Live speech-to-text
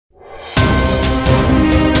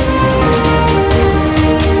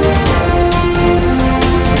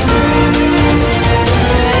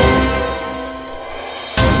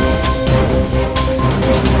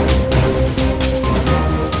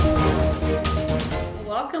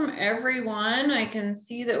welcome everyone. I can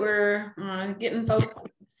see that we're getting folks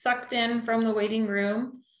sucked in from the waiting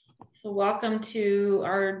room. So welcome to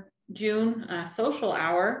our June social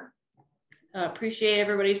hour. Appreciate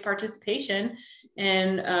everybody's participation.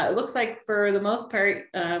 And it looks like for the most part,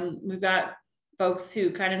 we've got folks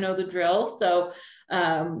who kind of know the drill. So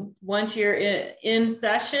once you're in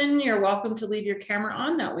session, you're welcome to leave your camera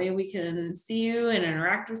on. That way we can see you and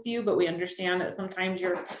interact with you, but we understand that sometimes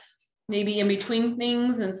you're maybe in between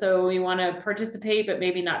things. And so we want to participate, but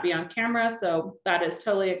maybe not be on camera. So that is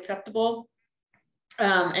totally acceptable.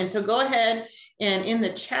 And so go ahead and in the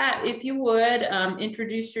chat, if you would,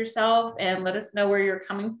 introduce yourself and let us know where you're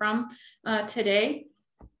coming from today.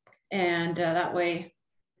 And that way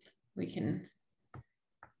we can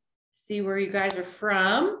see where you guys are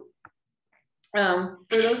from. For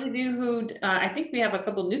those of you who, I think we have a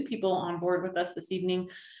couple new people on board with us this evening.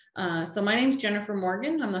 So my name is Jennifer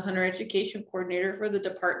Morgan. I'm the Hunter Education Coordinator for the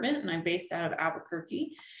department, and I'm based out of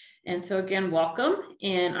Albuquerque. And so again, welcome.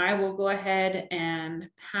 And I will go ahead and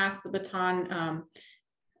pass the baton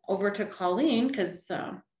over to Colleen, because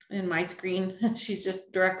in my screen, she's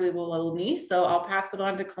just directly below me. So I'll pass it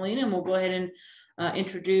on to Colleen, and we'll go ahead and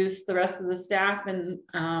introduce the rest of the staff and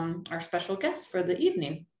our special guest for the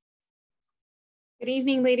evening. Good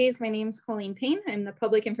evening, ladies. My name is Colleen Payne. I'm the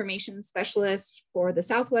Public Information Specialist for the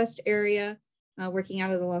Southwest area, working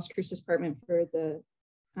out of the Las Cruces Department for the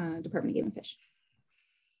Department of Game and Fish.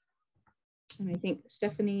 And I think,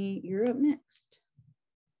 Stephanie, you're up next.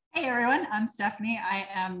 Hey, everyone. I'm Stephanie. I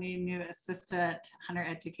am the new Assistant Hunter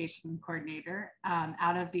Education Coordinator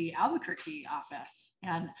out of the Albuquerque office.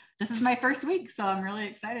 And this is my first week, so I'm really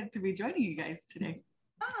excited to be joining you guys today.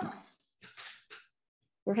 Oh.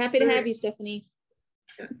 We're happy to have you, Stephanie.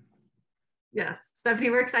 Yes, Stephanie,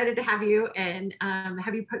 we're excited to have you and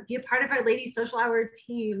have you be a part of our Ladies Social Hour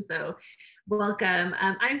team. So welcome.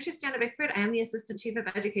 I'm Tristana Bickford. I am the Assistant Chief of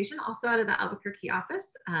Education, also out of the Albuquerque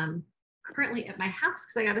office. Currently at my house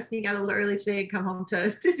because I got to sneak out a little early today and come home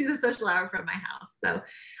to do the social hour from my house. So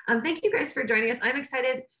thank you guys for joining us. I'm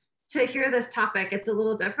excited to hear this topic. It's a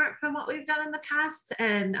little different from what we've done in the past,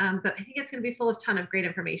 and but I think it's going to be full of a ton of great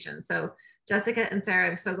information. So Jessica and Sarah,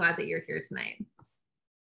 I'm so glad that you're here tonight.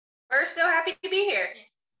 We're so happy to be here.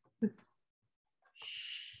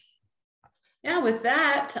 Yeah, with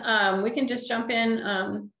that, we can just jump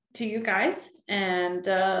in to you guys and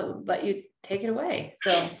let you take it away.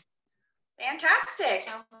 So, fantastic.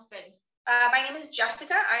 Sounds good. My name is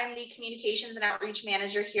Jessica. I am the Communications and Outreach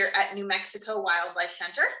Manager here at New Mexico Wildlife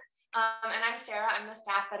Center. And I'm Sarah. I'm the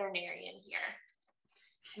staff veterinarian here.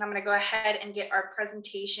 And I'm going to go ahead and get our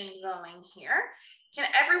presentation going here. Can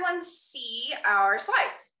everyone see our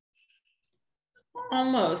slides?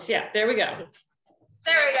 Almost, yeah, there we go.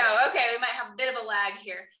 There we go. Okay, we might have a bit of a lag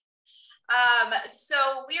here. So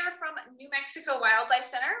we are from New Mexico Wildlife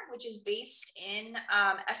Center, which is based in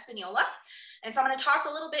Espanola. And so I'm going to talk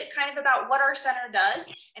a little bit kind of about what our center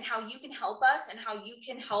does and how you can help us and how you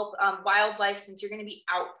can help wildlife, since you're going to be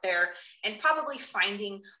out there and probably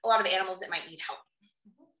finding a lot of animals that might need help.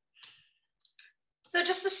 So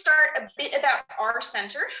just to start a bit about our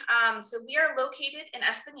center, so we are located in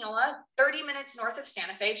Espanola, 30 minutes north of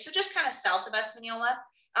Santa Fe, so just kind of south of Espanola.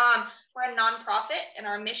 We're a nonprofit, and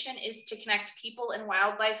our mission is to connect people and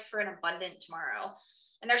wildlife for an abundant tomorrow.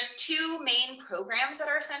 And there's two main programs at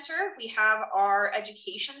our center. We have our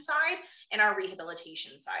education side and our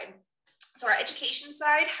rehabilitation side. So our education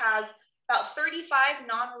side has about 35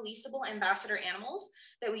 non-releasable ambassador animals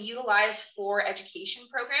that we utilize for education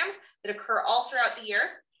programs that occur all throughout the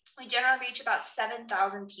year. We generally reach about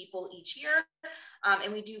 7,000 people each year.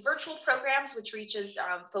 And we do virtual programs, which reaches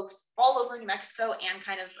folks all over New Mexico and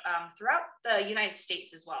kind of throughout the United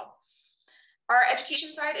States as well. Our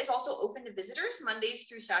education side is also open to visitors Mondays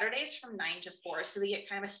through Saturdays from 9 to 4. So we get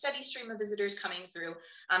kind of a steady stream of visitors coming through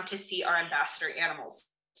to see our ambassador animals.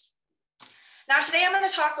 Now, today I'm going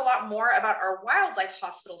to talk a lot more about our wildlife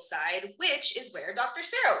hospital side, which is where Dr.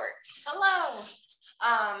 Sarah works. Hello.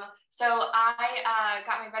 So I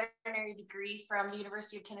got my veterinary degree from the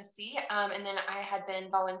University of Tennessee, and then I had been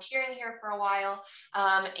volunteering here for a while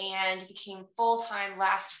and became full-time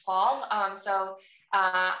last fall. So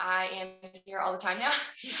I am here all the time now.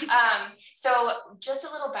 So just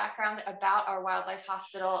a little background about our wildlife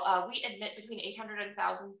hospital. We admit between 800 and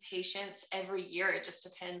 1,000 patients every year. It just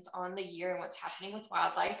depends on the year and what's happening with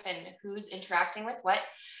wildlife and who's interacting with what.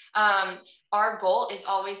 Our goal is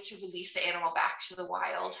always to release the animal back to the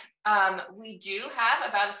wild. We do have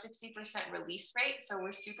about a 60% release rate, so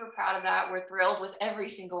we're super proud of that. We're thrilled with every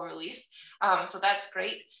single release, so that's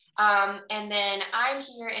great. And then I'm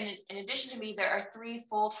here, in addition to me, there are 3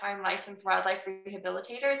 full-time licensed wildlife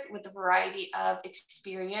rehabilitators with a variety of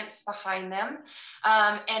experience behind them.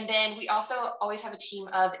 And then we also always have a team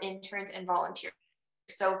of interns and volunteers.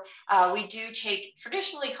 So we do take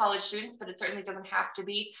traditionally college students, but it certainly doesn't have to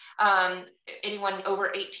be anyone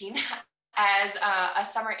over 18 as a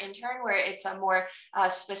summer intern, where it's a more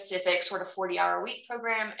specific sort of 40-hour-a-week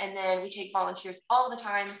program. And then we take volunteers all the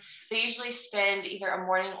time. They usually spend either a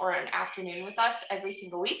morning or an afternoon with us every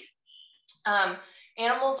single week.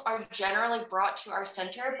 Animals are generally brought to our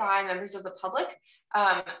center by members of the public.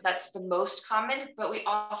 That's the most common, but we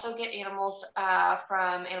also get animals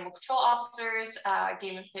from animal control officers,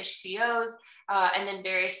 game and fish COs, and then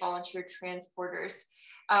various volunteer transporters.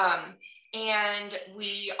 And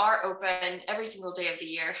we are open every single day of the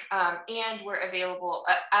year, and we're available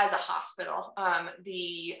as a hospital.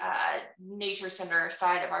 The nature center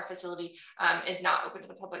side of our facility is not open to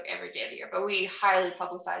the public every day of the year, but we highly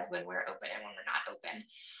publicize when we're open and when we're not open.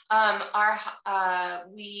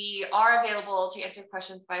 We are available to answer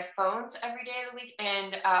questions by phones every day of the week,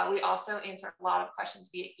 and we also answer a lot of questions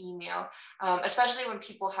via email, especially when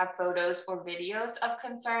people have photos or videos of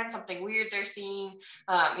concern, something weird they're seeing,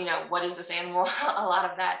 you know, what is this animal, a lot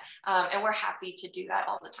of that, and we're happy to do that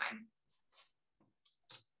all the time.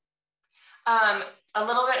 A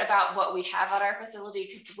little bit about what we have at our facility,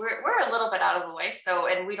 because we're a little bit out of the way. So,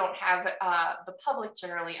 and we don't have the public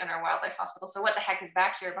generally in our wildlife hospital. So what the heck is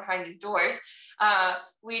back here behind these doors?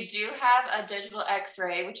 We do have a digital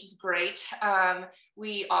x-ray, which is great.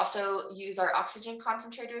 We also use our oxygen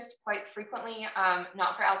concentrators quite frequently,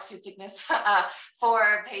 not for altitude sickness,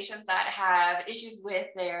 for patients that have issues with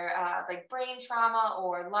their like brain trauma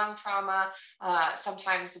or lung trauma,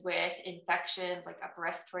 sometimes with infections like upper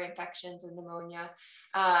respiratory infections or pneumonia.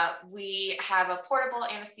 We have a portable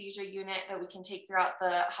anesthesia unit that we can take throughout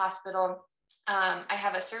the hospital. I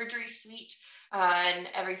have a surgery suite, and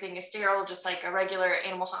everything is sterile, just like a regular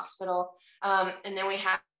animal hospital. And then we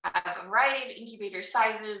have a variety of incubator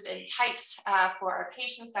sizes and types for our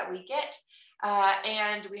patients that we get.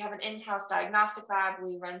 And we have an in-house diagnostic lab.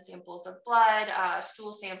 We run samples of blood,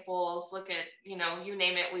 stool samples, look at, you know, you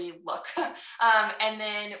name it, we look. And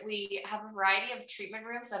then we have a variety of treatment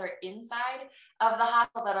rooms that are inside of the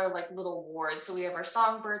hospital that are like little wards. So we have our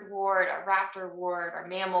songbird ward, our raptor ward, our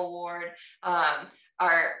mammal ward.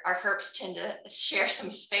 Our herps tend to share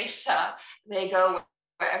some space. They go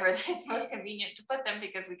wherever it's most convenient to put them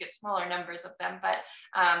because we get smaller numbers of them, but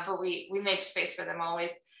we make space for them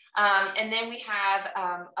always. And then we have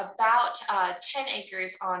about 10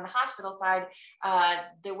 acres on the hospital side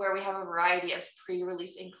where we have a variety of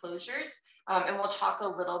pre-release enclosures. And we'll talk a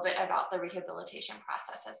little bit about the rehabilitation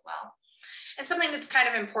process as well. And something that's kind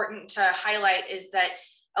of important to highlight is that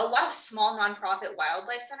a lot of small nonprofit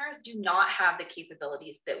wildlife centers do not have the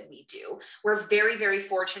capabilities that we do. We're very, very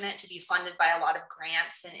fortunate to be funded by a lot of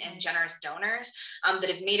grants and generous donors that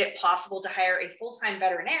have made it possible to hire a full-time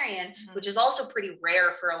veterinarian, which is also pretty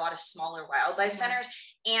rare for a lot of smaller wildlife centers,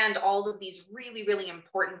 and all of these really, really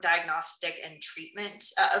important diagnostic and treatment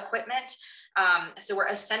equipment. So we're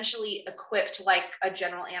essentially equipped like a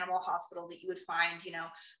general animal hospital that you would find, you know,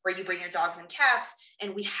 where you bring your dogs and cats,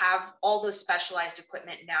 and we have all those specialized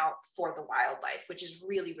equipment now for the wildlife, which is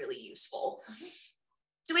really, really useful.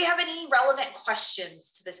 Do we have any relevant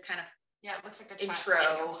questions to this kind of it looks like the intro?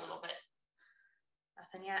 A little bit.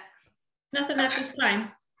 Nothing yet? Nothing at this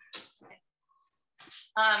time.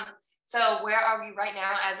 So where are we right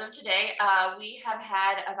now? As of today, we have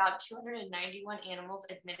had about 291 animals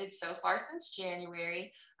admitted so far since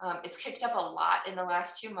January. It's kicked up a lot in the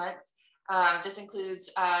last 2 months. This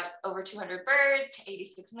includes over 200 birds,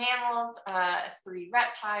 86 mammals, 3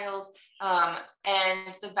 reptiles,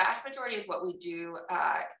 and the vast majority of what we do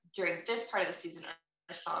during this part of the season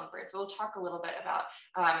are songbirds. We'll talk a little bit about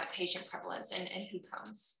patient prevalence and who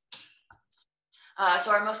comes.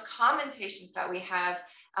 So our most common patients that we have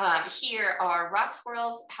here are rock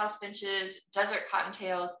squirrels, house finches, desert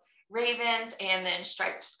cottontails, ravens, and then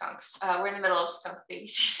striped skunks. We're in the middle of skunk baby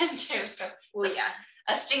season too, so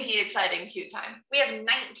a stinky, exciting, cute time. We have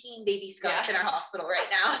 19 baby skunks in our hospital right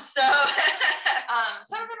now, so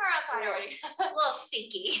some of them are outside already. A little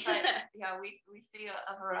stinky, but yeah, we see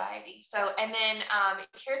a variety. So, and then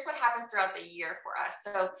here's what happens throughout the year for us.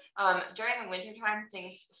 So during the wintertime,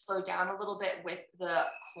 things slow down a little bit with the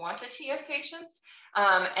quantity of patients,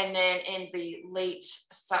 and then in the late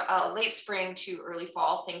spring to early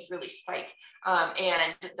fall, things really spike.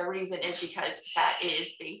 And the reason is because that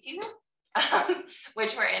is bay season.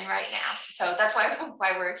 which we're in right now. So that's why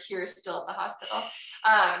we're here still at the hospital,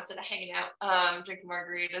 instead of hanging out, drinking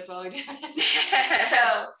margaritas while we do this.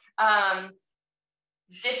 So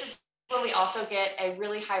this is when we also get a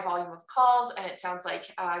really high volume of calls, and it sounds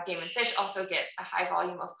like Game and Fish also gets a high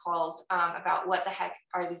volume of calls about what the heck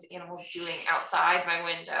are these animals doing outside my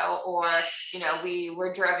window, or we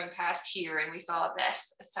were driving past here and we saw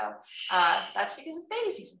this. So that's because it's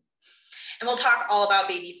baby season. And we'll talk all about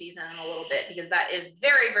baby season in a little bit, because that is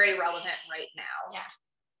very, very relevant right now. Yeah.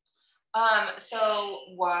 So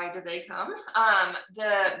why do they come?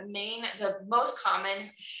 The most common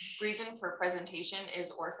reason for presentation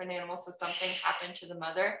is orphan animals. So something happened to the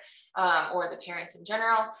mother or the parents in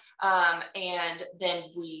general, and then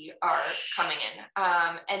we are coming in.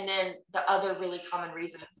 And then the other really common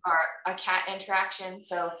reasons are a cat interaction.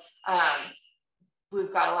 So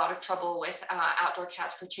we've got a lot of trouble with outdoor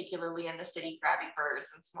cats, particularly in the city, grabbing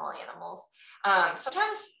birds and small animals,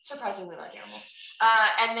 sometimes surprisingly large animals.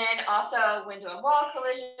 And then also window and wall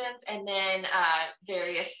collisions, and then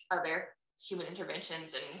various other human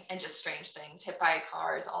interventions and just strange things, hit by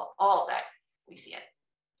cars, all of that, we see it.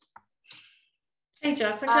 Hey,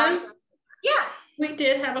 Jessica. Yeah. We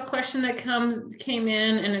did have a question that came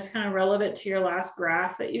in, and it's kind of relevant to your last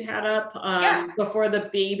graph that you had up before the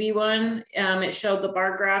baby one. It showed the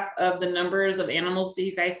bar graph of the numbers of animals that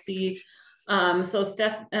you guys see. So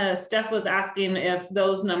Steph was asking if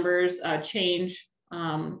those numbers change,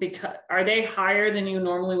 because are they higher than you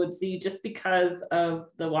normally would see just because of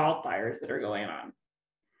the wildfires that are going on?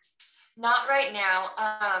 Not right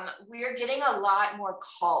now. We're getting a lot more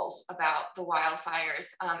calls about the wildfires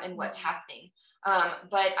and what's happening.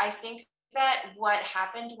 But I think that what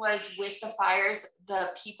happened was with the fires,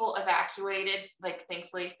 the people evacuated, like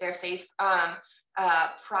thankfully they're safe,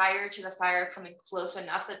 prior to the fire coming close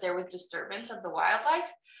enough that there was disturbance of the wildlife.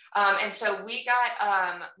 And so we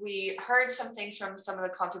heard some things from some of the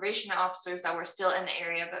conservation officers that were still in the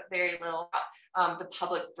area, but very little about the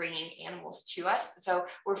public bringing animals to us. So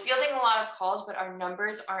we're fielding a lot of calls, but our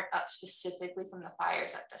numbers aren't up specifically from the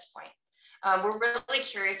fires at this point. We're really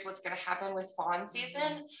curious what's going to happen with fawn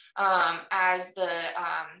season as the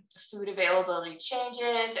food availability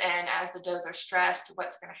changes and as the does are stressed,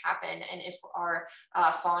 what's going to happen and if our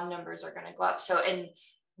fawn numbers are going to go up. So, and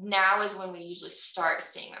now is when we usually start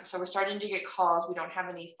seeing them. So we're starting to get calls. We don't have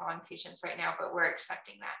any fawn patients right now, but we're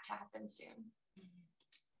expecting that to happen soon.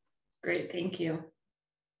 Great, thank you. Of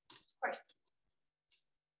course.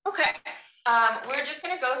 Okay. We're just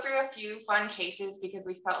going to go through a few fun cases because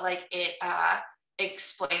we felt like it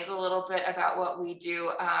explains a little bit about what we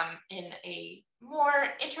do in a more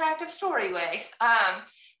interactive story way.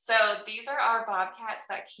 So these are our bobcats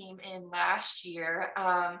that came in last year.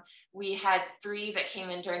 We had 3 that came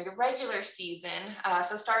in during the regular season.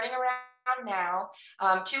 So starting around now,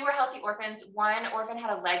 2 were healthy orphans. 1 orphan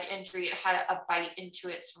had a leg injury. It had a bite into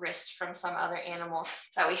its wrist from some other animal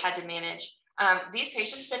that we had to manage. These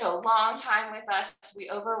patients spend a long time with us. We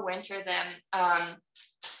overwinter them.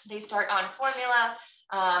 They start on formula,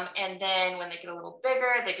 and then when they get a little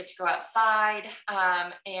bigger, they get to go outside,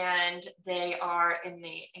 and they are in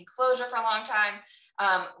the enclosure for a long time.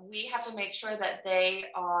 We have to make sure that they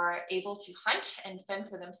are able to hunt and fend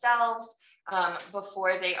for themselves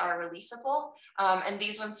before they are releasable. And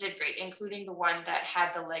these ones did great, including the one that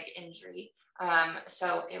had the leg injury.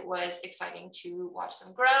 So it was exciting to watch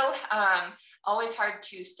them grow. Always hard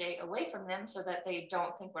to stay away from them so that they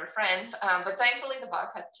don't think we're friends. But thankfully the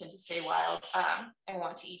bobcats tend to stay wild and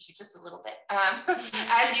want to eat you just a little bit.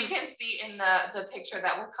 As you can see in the picture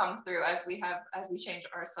that will come through as we change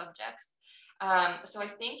our subjects. So I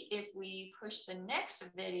think if we push the next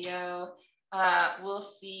video, we'll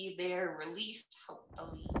see their release,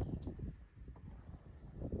 hopefully.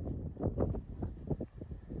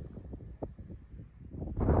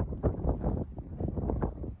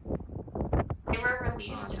 They were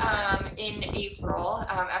released in April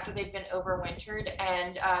after they'd been overwintered,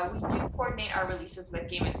 and we do coordinate our releases with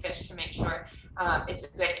Game and Fish to make sure it's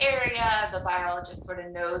a good area, the biologist sort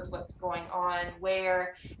of knows what's going on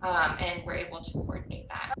where, and we're able to coordinate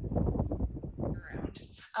that.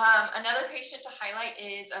 Another patient to highlight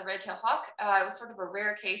is a red-tailed hawk. It was sort of a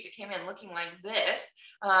rare case. It came in looking like this.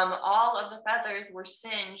 All of the feathers were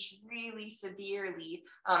singed really severely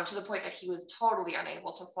to the point that he was totally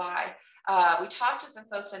unable to fly. We talked to some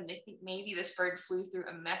folks and they think maybe this bird flew through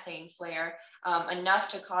a methane flare enough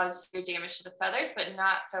to cause severe damage to the feathers, but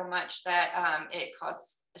not so much that it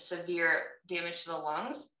caused severe damage to the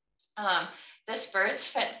lungs. This bird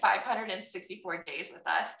spent 564 days with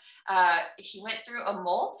us. He went through a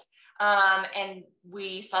molt, and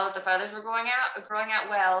we saw that the feathers were growing out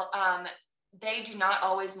well. They do not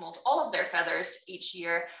always molt all of their feathers each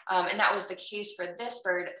year, and that was the case for this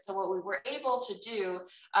bird. So what we were able to do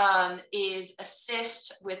is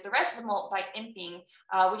assist with the rest of the molt by imping,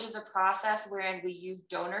 which is a process wherein we use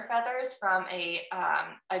donor feathers from a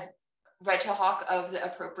red-tailed hawk of the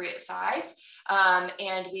appropriate size,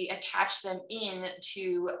 and we attach them in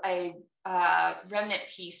to a remnant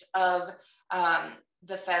piece of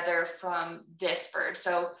the feather from this bird.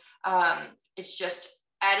 So it's just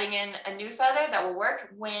adding in a new feather that will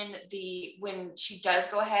work when she does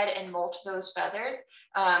go ahead and molt those feathers.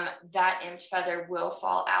 That imped feather will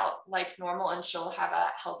fall out like normal, and she'll have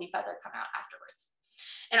a healthy feather come out afterwards.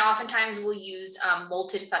 And oftentimes we'll use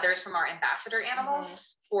molted feathers from our ambassador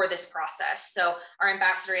animals for this process. So our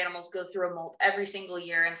ambassador animals go through a molt every single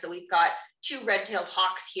year. And so we've got 2 red-tailed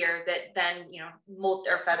hawks here that then, molt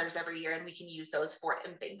their feathers every year, and we can use those for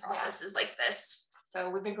imping processes like this. So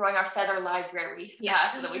we've been growing our feather library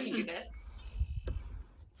so that we can do this.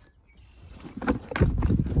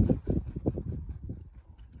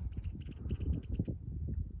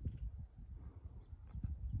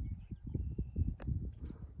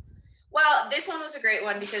 Well, this one was a great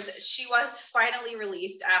one because she was finally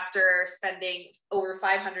released after spending over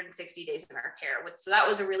 560 days in our care. So that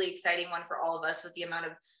was a really exciting one for all of us with the amount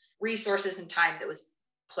of resources and time that was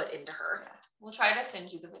put into her. Yeah. We'll try to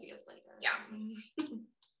send you the videos later. Yeah.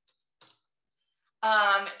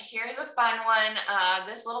 Here's a fun one.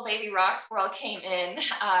 This little baby rock squirrel came in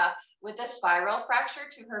with a spiral fracture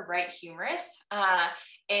to her right humerus,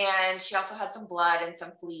 and she also had some blood and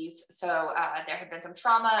some fleas. So there had been some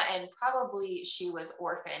trauma, and probably she was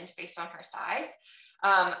orphaned based on her size.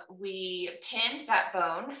 We pinned that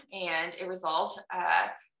bone, and it resolved.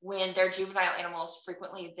 When they're juvenile animals,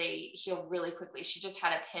 frequently they heal really quickly. She just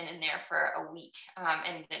had a pin in there for a week,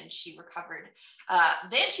 and then she recovered.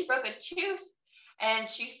 Then she broke a tooth, and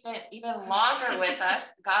she spent even longer with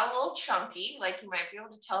us, got a little chunky, like you might be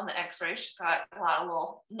able to tell in the x-ray. She's got a lot of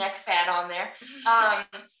little neck fat on there.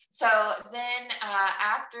 So then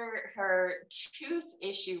after her tooth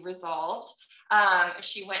issue resolved,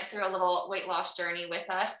 she went through a little weight loss journey with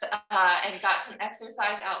us and got some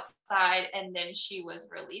exercise outside, and then she was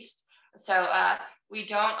released. So we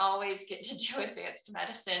don't always get to do advanced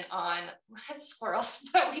medicine on red squirrels,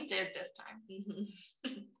 but we did this time.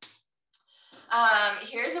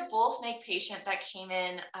 Here's a bull snake patient that came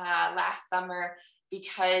in last summer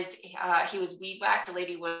because he was weed whacked. The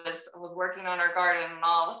lady was working on her garden, and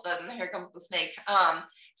all of a sudden here comes the snake.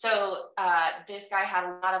 So this guy had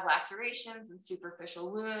a lot of lacerations and superficial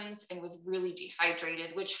wounds and was really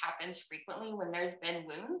dehydrated, which happens frequently when there's been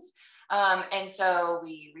wounds. And so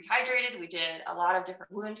we rehydrated. We did a lot of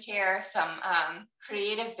different wound care, some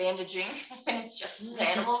creative bandaging when it's just the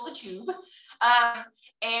animal's a tube.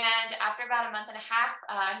 And after about a month and a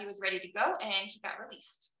half, he was ready to go, and he got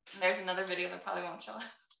released. And there's another video that probably won't show.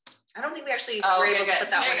 I don't think we actually were able to put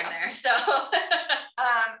that one in there. So,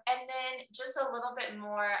 and then just a little bit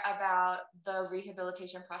more about the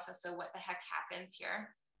rehabilitation process. So what the heck happens here?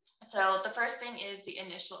 So the first thing is the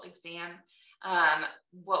initial exam,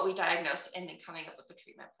 what we diagnose, and then coming up with the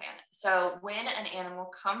treatment plan. So when an animal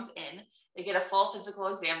comes in, they get a full physical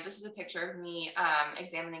exam. This is a picture of me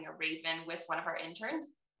examining a raven with one of our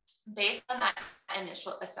interns. Based on that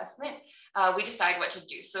initial assessment, we decide what to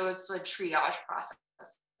do. So it's a triage process,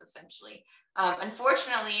 essentially.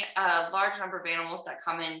 Unfortunately, a large number of animals that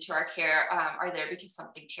come into our care are there because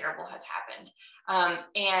something terrible has happened.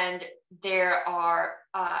 And there are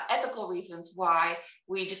ethical reasons why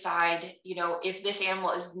we decide, if this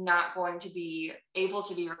animal is not going to be able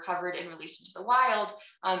to be recovered and released into the wild,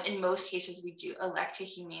 in most cases, we do elect to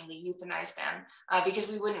humanely euthanize them because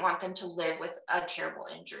we wouldn't want them to live with a terrible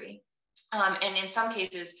injury. And in some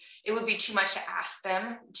cases, it would be too much to ask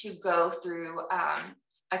them to go through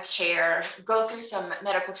go through some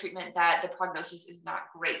medical treatment that the prognosis is not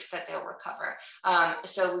great that they'll recover.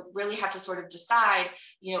 So we really have to sort of decide,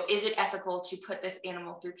 is it ethical to put this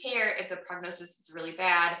animal through care if the prognosis is really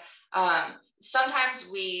bad? Sometimes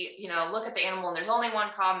we, look at the animal and there's only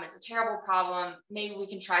one problem. It's a terrible problem. Maybe we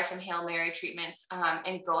can try some Hail Mary treatments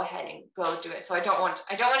and go ahead and go do it. So I don't want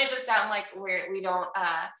it to sound like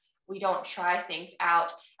we don't try things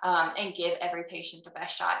out and give every patient the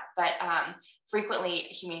best shot, but frequently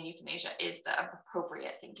humane euthanasia is the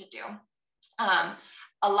appropriate thing to do.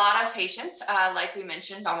 A lot of patients, like we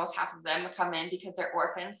mentioned, almost half of them come in because they're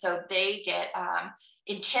orphans. So they get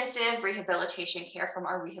intensive rehabilitation care from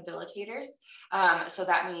our rehabilitators. So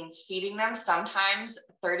that means feeding them sometimes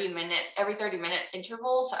every 30-minute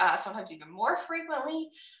intervals, sometimes even more frequently.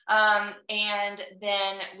 And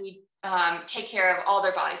then we take care of all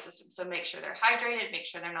their body systems. So make sure they're hydrated, make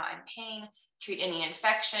sure they're not in pain, treat any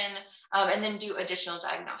infection, and then do additional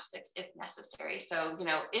diagnostics if necessary. So, you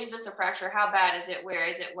know, is this a fracture? How bad is it? Where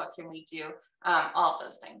is it? What can we do? All of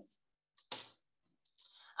those things.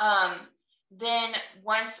 Then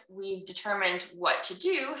once we've determined what to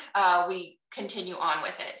do, we continue on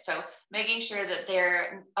with it. So making sure that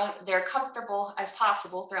they're comfortable as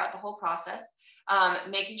possible throughout the whole process,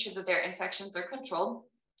 making sure that their infections are controlled,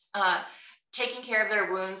 taking care of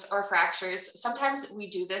their wounds or fractures. Sometimes we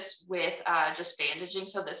do this with just bandaging.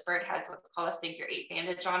 So this bird has what's called a figure 8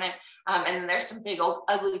 bandage on it. And then there's some big old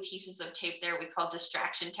ugly pieces of tape there we call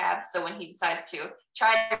distraction tabs. So when he decides to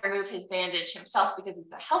try to remove his bandage himself, because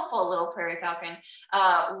he's a helpful little prairie falcon,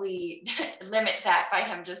 we limit that by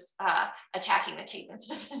him just attacking the tape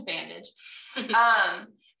instead of his bandage.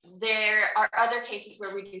 There are other cases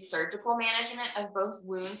where we do surgical management of both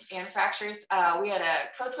wounds and fractures. We had a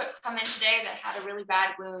coach whip come in today that had a really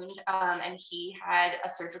bad wound, and he had a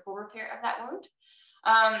surgical repair of that wound.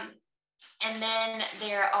 And then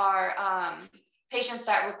there are patients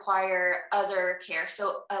that require other care.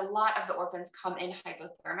 So a lot of the orphans come in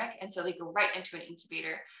hypothermic, and so they go right into an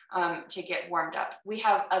incubator to get warmed up. We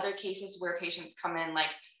have other cases where patients come in like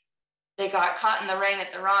they got caught in the rain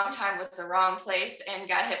at the wrong time with the wrong place and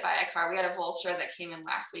got hit by a car. We had a vulture that came in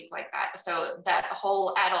last week like that. So that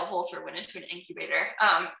whole adult vulture went into an incubator.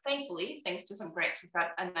 Thankfully, thanks to some grants, we've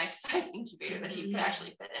got a nice size incubator that he could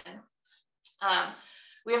actually fit in.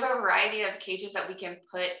 We have a variety of cages that we can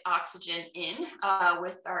put oxygen in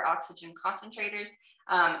with our oxygen concentrators.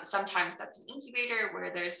 Sometimes that's an incubator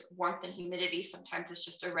where there's warmth and humidity. Sometimes it's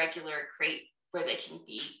just a regular crate where they can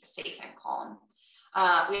be safe and calm.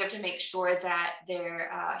 We have to make sure that their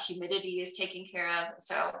humidity is taken care of.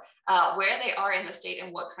 So where they are in the state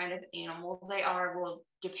and what kind of animal they are will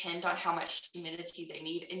depend on how much humidity they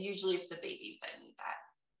need. And usually it's the babies that need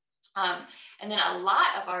that. And then a lot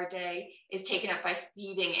of our day is taken up by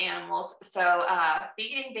feeding animals. So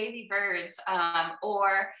feeding baby birds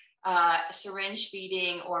or syringe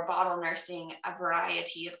feeding or bottle nursing a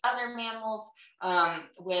variety of other mammals.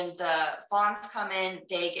 When the fawns come in,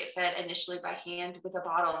 they get fed initially by hand with a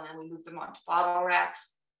bottle, and then we move them onto bottle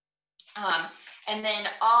racks. And then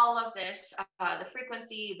all of this, the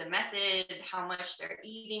frequency, the method, how much they're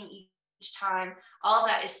eating each time, all of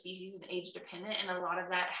that is species and age dependent. And a lot of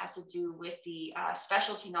that has to do with the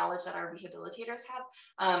specialty knowledge that our rehabilitators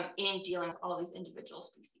have in dealing with all these individual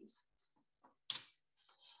species.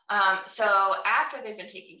 So after they've been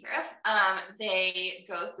taken care of, they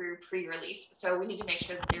go through pre-release. So we need to make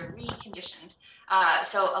sure that they're reconditioned.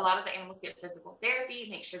 So a lot of the animals get physical therapy,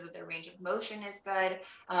 make sure that their range of motion is good,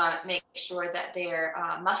 make sure that their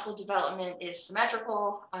muscle development is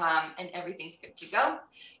symmetrical, and everything's good to go.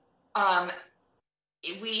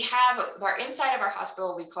 We have our inside of our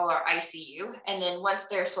hospital, we call our ICU. And then once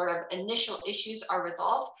their sort of initial issues are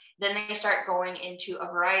resolved, then they start going into a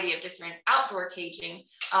variety of different outdoor caging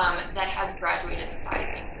that has graduated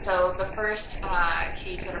sizing. So the first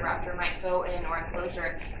cage that a raptor might go in or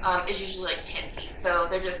enclosure is usually like 10 feet. So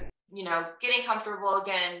they're just, you know, getting comfortable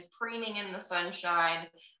again, preening in the sunshine,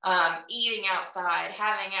 eating outside,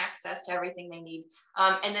 having access to everything they need.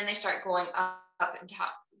 And then they start going up and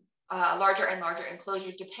top. Larger and larger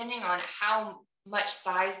enclosures, depending on how much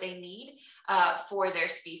size they need for their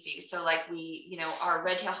species. So like we, you know, our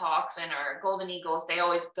red-tailed hawks and our golden eagles, they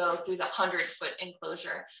always go through the 100-foot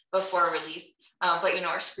enclosure before release. But, you know,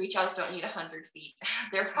 our screech owls don't need 100 feet.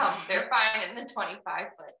 They're fine in the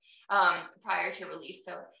 25-foot prior to release.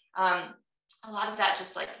 So a lot of that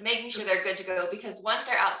just like making sure they're good to go, because once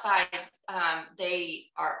they're outside, they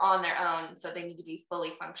are on their own. So they need to be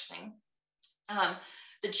fully functioning.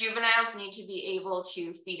 The juveniles need to be able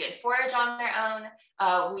to feed and forage on their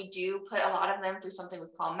own. We do put a lot of them through something we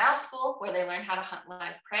call mouse school, where they learn how to hunt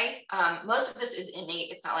live prey. Most of this is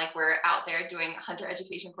innate. It's not like we're out there doing hunter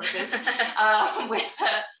education courses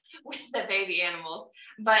with the baby animals,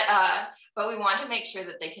 but we want to make sure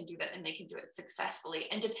that they can do that and they can do it successfully,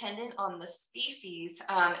 and dependent on the species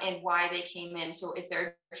and why they came in. So if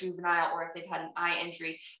they're juvenile or if they've had an eye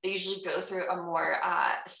injury, they usually go through a more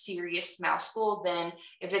serious mouse school than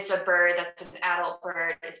if it's a bird that's an adult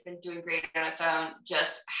bird, it's been doing great on its own,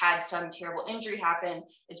 just had some terrible injury happen,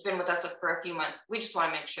 it's been with us for a few months. We just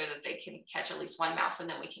want to make sure that they can catch at least one mouse and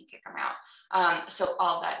then we can kick them out. So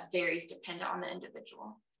all of that varies dependent on the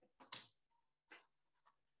individual.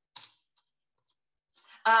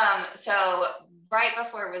 So right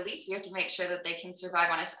before release, we have to make sure that they can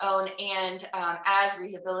survive on its own. And as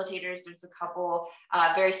rehabilitators, there's a couple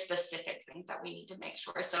very specific things that we need to make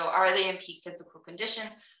sure. So are they in peak physical condition?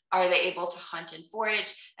 Are they able to hunt and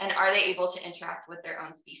forage? And are they able to interact with their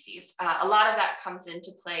own species? A lot of that comes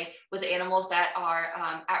into play with animals that are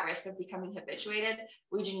at risk of becoming habituated.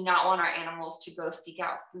 We do not want our animals to go seek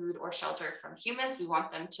out food or shelter from humans. We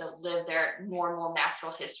want them to live their normal,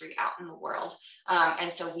 natural history out in the world.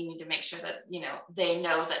 And so we need to make sure that, they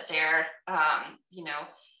know that they're,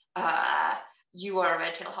 you are a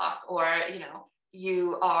red-tailed hawk, or,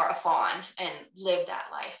 you are a fawn, and live that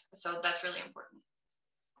life. So that's really important.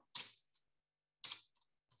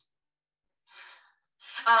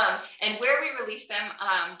 And where we release them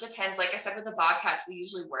depends. Like I said, with the bobcats, we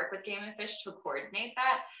usually work with Game and Fish to coordinate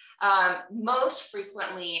that. Most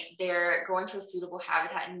frequently, they're going to a suitable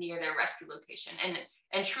habitat near their rescue location.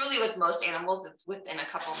 And truly with most animals, it's within a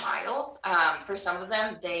couple miles. For some of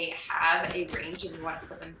them, they have a range and we want to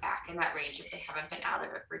put them back in that range if they haven't been out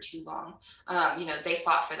of it for too long. They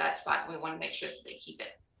fought for that spot and we want to make sure that they keep it.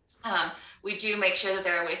 We do make sure that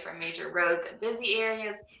they're away from major roads and busy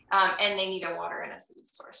areas, and they need a water and a food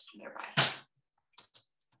source nearby.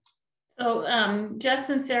 So Jess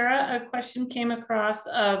and Sarah, a question came across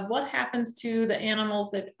of what happens to the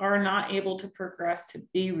animals that are not able to progress to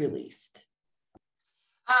be released?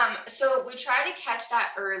 So we try to catch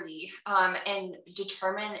that early and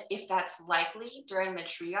determine if that's likely during the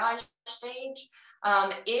triage stage.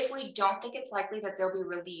 If we don't think it's likely that they'll be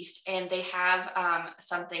released and they have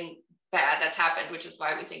something bad that's happened, which is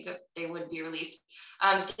why we think that they would be released,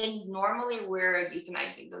 then normally we're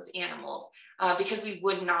euthanizing those animals because we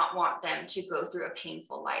would not want them to go through a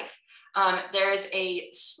painful life. There's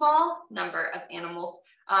a small number of animals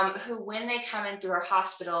who, when they come in through our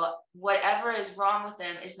hospital, whatever is wrong with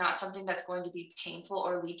them is not something that's going to be painful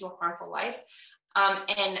or lead to a harmful life.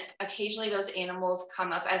 And occasionally those animals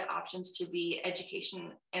come up as options to be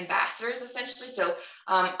education ambassadors, essentially. So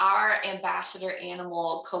our ambassador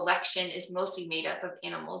animal collection is mostly made up of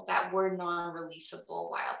animals that were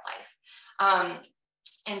non-releasable wildlife.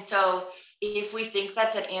 And so if we think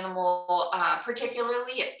that that animal,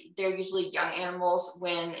 particularly, they're usually young animals,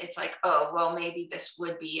 when it's like, oh, well, maybe this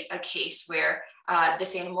would be a case where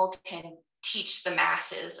this animal can teach the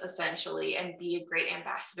masses, essentially, and be a great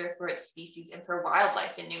ambassador for its species and for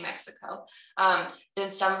wildlife in New Mexico,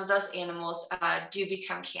 then some of those animals do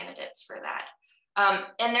become candidates for that.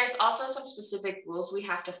 And there's also some specific rules we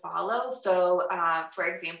have to follow. So for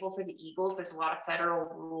example, for the eagles, there's a lot of federal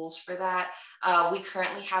rules for that. We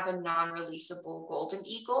currently have a non-releasable golden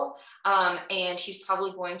eagle, and he's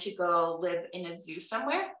probably going to go live in a zoo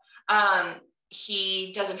somewhere.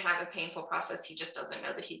 He doesn't have a painful process. He just doesn't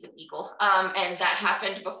know that he's an eagle. And that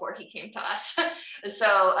happened before he came to us.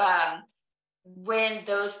 So when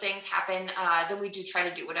those things happen, then we do try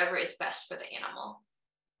to do whatever is best for the animal.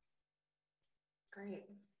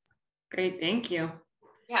 Great, thank you.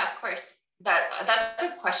 Yeah, of course. That's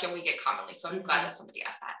a question we get commonly, so I'm glad that somebody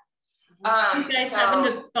asked that. You guys happen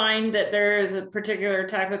to find that there is a particular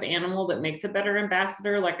type of animal that makes a better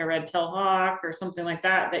ambassador, like a red-tailed hawk or something like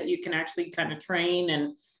that, that you can actually kind of train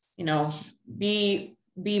and, be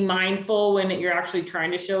mindful when you're actually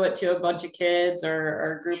trying to show it to a bunch of kids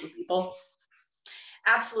or a group of people?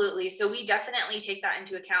 Absolutely. So we definitely take that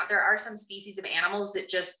into account. There are some species of animals that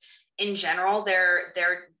just, in general, their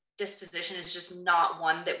disposition is just not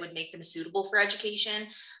one that would make them suitable for education.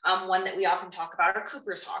 One that we often talk about are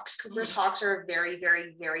Cooper's hawks. Cooper's hawks are a very,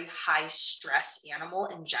 very, very high stress animal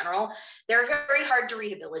in general. They're very hard to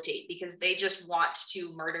rehabilitate because they just want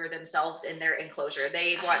to murder themselves in their enclosure.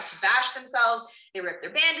 They want to bash themselves. They rip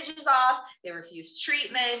their bandages off. They refuse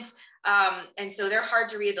treatment. And so they're hard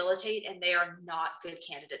to rehabilitate and they are not good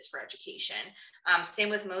candidates for education. Same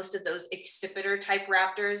with most of those accipiter type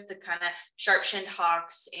raptors, the kind of sharp-shinned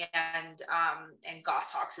hawks and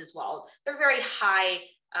goshawks as well. They're very high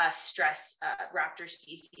stress raptor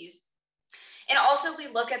species. And also we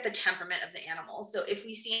look at the temperament of the animal. So if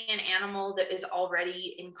we see an animal that is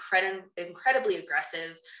already incredibly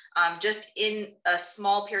aggressive, just in a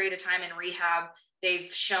small period of time in rehab,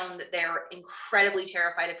 they've shown that they're incredibly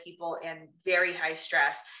terrified of people and very high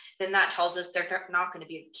stress, then that tells us they're not going to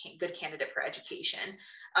be a good candidate for education.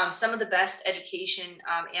 Some of the best education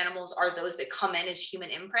animals are those that come in as human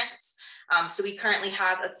imprints. So we currently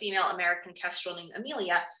have a female American kestrel named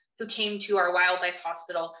Amelia, who came to our wildlife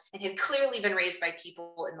hospital and had clearly been raised by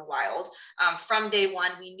people in the wild. From day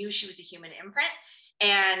one, we knew she was a human imprint,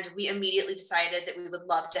 and we immediately decided that we would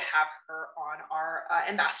love to have her on our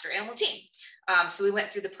ambassador animal team. So we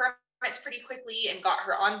went through the permits pretty quickly and got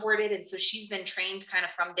her onboarded. And so she's been trained kind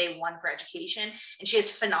of from day one for education, and she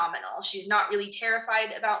is phenomenal. She's not really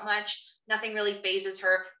terrified about much. Nothing really phases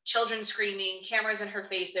her. Children screaming, cameras in her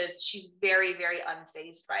faces. She's very, very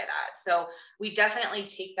unfazed by that. So we definitely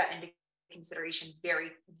take that into consideration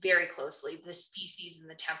very, very closely, the species and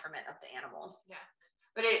the temperament of the animal. Yeah,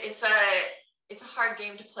 but it's a hard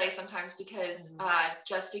game to play sometimes because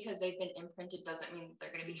just because they've been imprinted doesn't mean that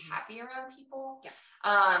they're going to be happy around people.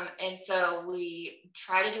 Yeah. And so we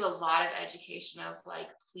try to do a lot of education of like,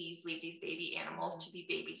 please leave these baby animals to be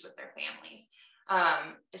babies with their families.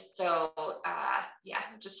 Yeah,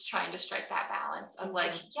 just trying to strike that balance of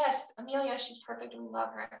like, yes, Amelia, she's perfect and we love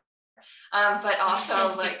her. But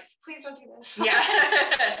also like, please don't do this.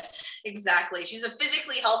 Yeah, exactly. She's a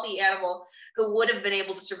physically healthy animal who would have been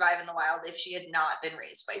able to survive in the wild if she had not been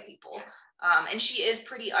raised by people. And she is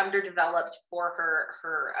pretty underdeveloped for her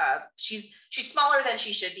she's smaller than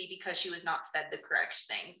she should be because she was not fed the correct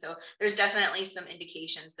thing. So there's definitely some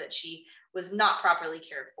indications that she was not properly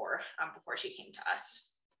cared for before she came to us.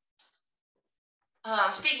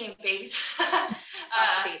 Speaking of babies,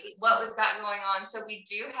 babies, what we've got going on. So we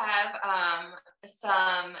do have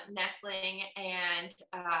some nestling and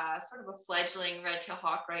sort of a fledgling red-tailed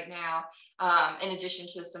hawk right now, in addition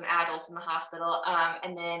to some adults in the hospital.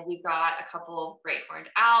 And then we've got a couple of great-horned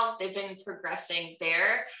owls. They've been progressing.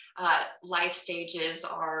 Their life stages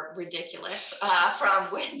are ridiculous, from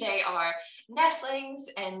when they are nestlings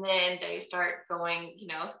and then they start going, you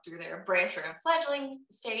know, through their brancher and fledgling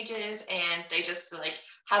stages, and they just like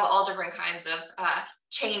have all different kinds of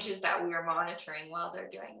changes that we are monitoring while they're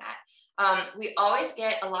doing that. We always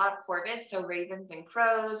get a lot of corvids, so ravens and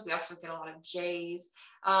crows. We also get a lot of jays,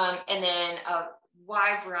 and then a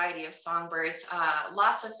wide variety of songbirds,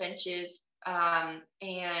 lots of finches,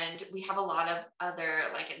 and we have a lot of other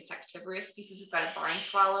like insectivorous species. We've got a barn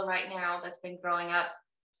swallow right now that's been growing up.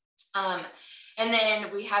 And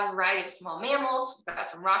then we have a variety of small mammals. We've got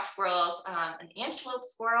some rock squirrels, an antelope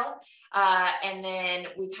squirrel, and then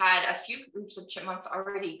we've had a few groups of chipmunks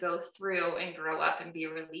already go through and grow up and be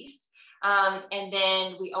released. And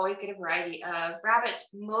then we always get a variety of rabbits.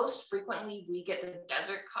 Most frequently, we get the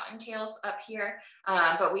desert cottontails up here,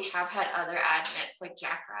 but we have had other admits like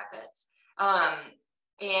jackrabbits.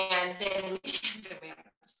 And then we have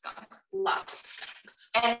skunks, lots of skunks.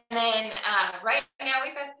 And then right now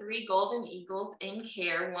we've got 3 golden eagles in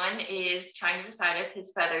care. One is trying to decide if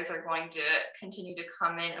his feathers are going to continue to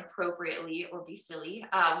come in appropriately or be silly.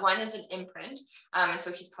 One is an imprint, and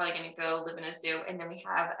so he's probably going to go live in a zoo. And then we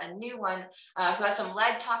have a new one who has some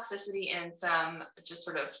lead toxicity and some just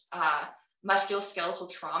sort of musculoskeletal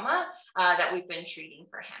trauma that we've been treating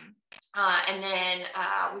for him. And then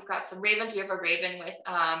we've got some ravens. We have a raven with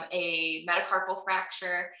a metacarpal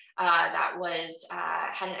fracture that was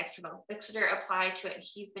had an external fixator applied to it, and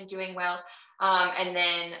he's been doing well. And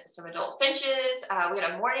then some adult finches. We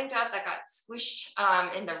had a mourning dove that got squished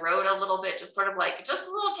in the road a little bit, just sort of like just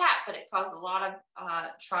a little tap, but it caused a lot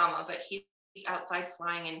of trauma. But he's outside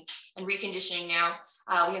flying and reconditioning now.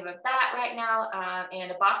 We have a bat right now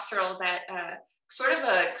and a box turtle that sort of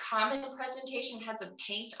a common presentation had some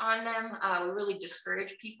paint on them. We really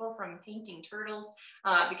discourage people from painting turtles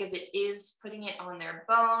because it is putting it on their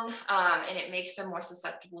bone and it makes them more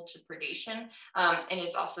susceptible to predation, and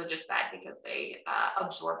is also just bad because they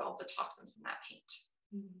absorb all the toxins from that paint.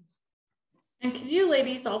 And could you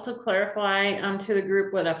ladies also clarify to the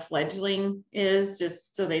group what a fledgling is,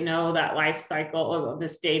 just so they know that life cycle of the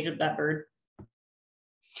stage of that bird?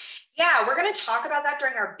 Yeah, we're going to talk about that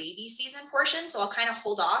during our baby season portion. So I'll kind of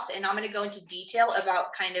hold off, and I'm going to go into detail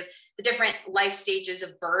about kind of the different life stages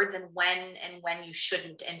of birds and when you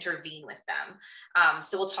shouldn't intervene with them.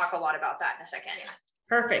 So we'll talk a lot about that in a second.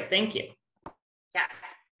 Perfect. Thank you. Yeah.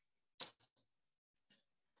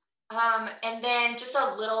 And then just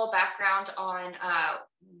a little background on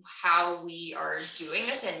how we are doing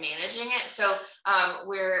this and managing it. So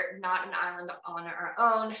we're not an island on our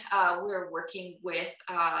own. We're working with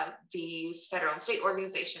these federal and state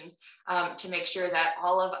organizations to make sure that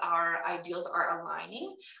all of our ideals are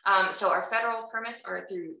aligning. So our federal permits are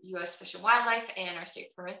through U.S. Fish and Wildlife, and our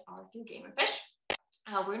state permits are through Game and Fish.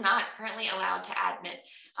 We're not currently allowed to admit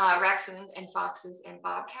raccoons and foxes and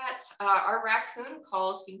bobcats. Our raccoon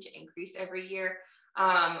calls seem to increase every year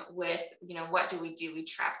with, what do? We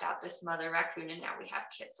trapped out this mother raccoon and now we have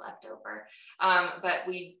kits left over. But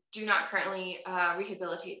we do not currently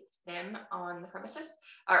rehabilitate them on the premises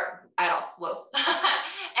or at all. Whoa.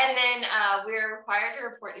 And then we're required to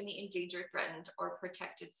report any endangered, threatened, or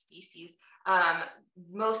protected species,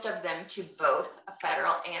 most of them to both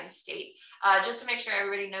federal and state, just to make sure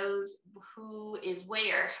everybody knows who is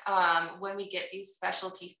where. When we get these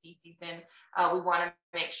specialty species in, we want to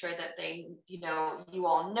make sure that they, you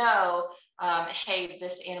all know, hey,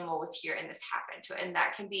 this animal was here and this happened to it. And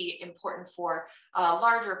that can be important for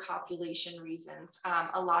larger population reasons.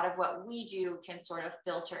 A lot of what we do can sort of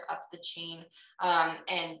filter up the chain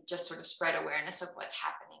and just sort of spread awareness of what's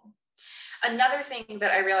happening. Another thing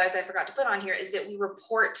that I realized I forgot to put on here is that we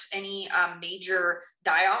report any major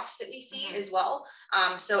die-offs that we see as well.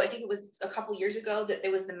 So I think it was a couple years ago that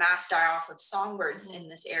there was the mass die-off of songbirds in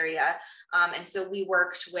this area. And so we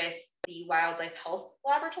worked with the Wildlife Health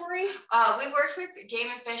Laboratory. We worked with Game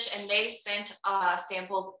and Fish, and they sent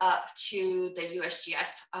samples up to the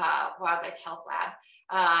USGS Wildlife Health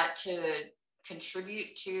Lab to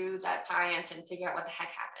contribute to that science and figure out what the heck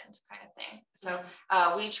happened, kind of thing. So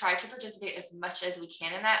we try to participate as much as we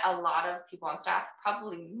can in that. A lot of people on staff,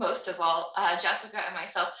 probably most of all, Jessica and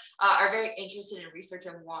myself, are very interested in research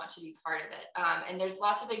and want to be part of it. And there's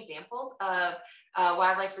lots of examples of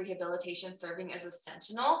wildlife rehabilitation serving as a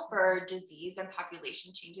sentinel for disease and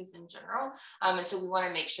population changes in general. And so we want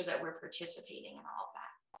to make sure that we're participating in all of that.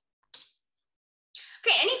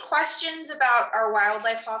 Okay, any questions about our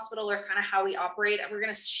wildlife hospital or kind of how we operate? We're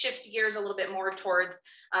going to shift gears a little bit more towards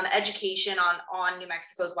education on New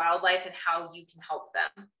Mexico's wildlife and how you can help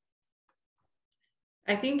them.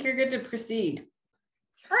 I think you're good to proceed.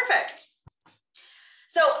 Perfect.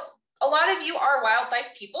 So a lot of you are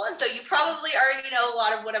wildlife people, and so you probably already know a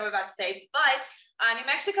lot of what I'm about to say, but New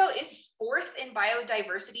Mexico is 4th in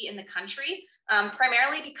biodiversity in the country,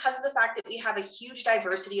 primarily because of the fact that we have a huge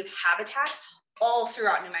diversity of habitats all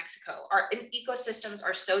throughout New Mexico. Our ecosystems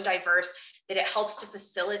are so diverse that it helps to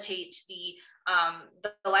facilitate the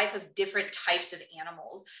life of different types of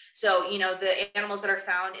animals. So, the animals that are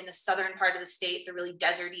found in the southern part of the state, the really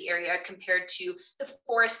deserty area, compared to the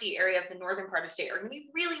foresty area of the northern part of the state, are going to be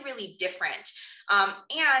really, really different.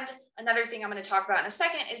 And another thing I'm going to talk about in a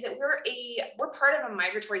second is that we're part of a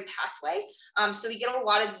migratory pathway. So we get a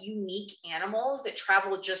lot of unique animals that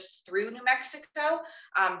travel just through New Mexico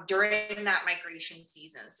during that migration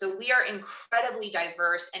season. So we are incredibly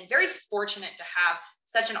diverse and very fortunate to have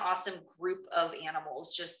such an awesome group of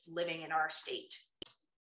animals just living in our state.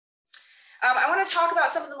 I want to talk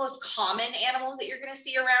about some of the most common animals that you're going to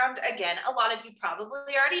see around. Again, a lot of you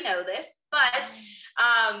probably already know this, but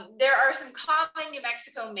there are some common New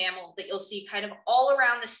Mexico mammals that you'll see kind of all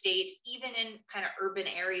around the state, even in kind of urban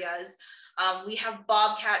areas. We have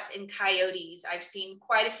bobcats and coyotes. I've seen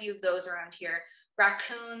quite a few of those around here.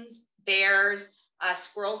 Raccoons, bears,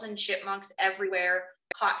 squirrels and chipmunks everywhere,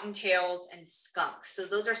 cottontails, and skunks. So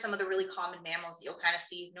those are some of the really common mammals that you'll kind of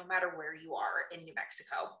see no matter where you are in New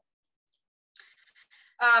Mexico.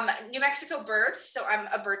 New Mexico birds. So I'm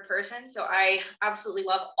a bird person, so I absolutely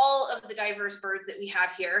love all of the diverse birds that we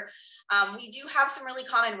have here. We do have some really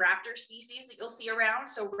common raptor species that you'll see around.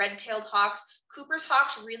 So red-tailed hawks. Cooper's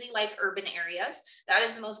hawks really like urban areas. That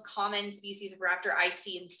is the most common species of raptor I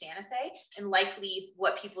see in Santa Fe, and likely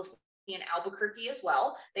what people see in Albuquerque as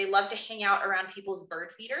well. They love to hang out around people's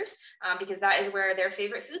bird feeders because that is where their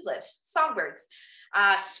favorite food lives, songbirds.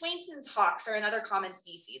 Swainson's hawks are another common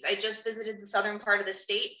species. I just visited the southern part of the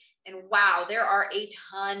state, and wow, there are a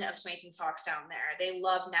ton of Swainson's hawks down there. They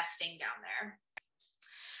love nesting down there.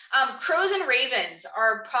 Crows and ravens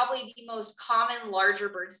are probably the most common larger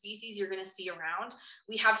bird species you're going to see around.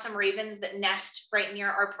 We have some ravens that nest right near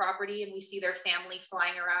our property, and we see their family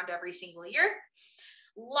flying around every single year.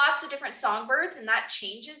 Lots of different songbirds, and that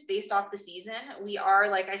changes based off the season. We are,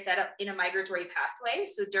 like I said, in a migratory pathway.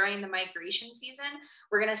 So during the migration season,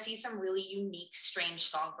 we're going to see some really unique, strange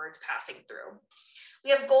songbirds passing through. We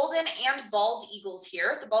have golden and bald eagles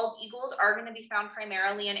here. The bald eagles are going to be found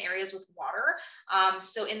primarily in areas with water.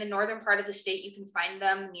 So in the northern part of the state, you can find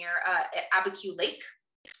them near Abiquiu Lake,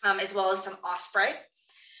 as well as some osprey.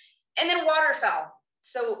 And then waterfowl.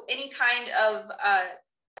 So any kind of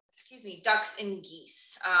ducks and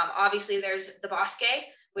geese. Obviously, there's the Bosque,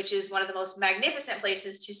 which is one of the most magnificent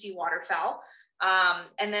places to see waterfowl.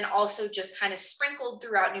 And then also just kind of sprinkled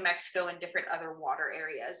throughout New Mexico and different other water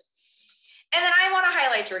areas. And then I want to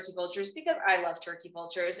highlight turkey vultures because I love turkey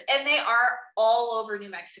vultures, and they are all over New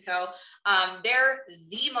Mexico. They're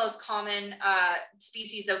the most common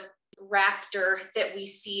species of raptor that we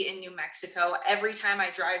see in New Mexico. Every time I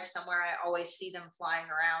drive somewhere, I always see them flying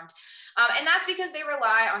around. And that's because they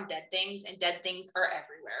rely on dead things, and dead things are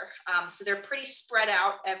everywhere. So they're pretty spread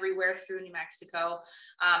out everywhere through New Mexico.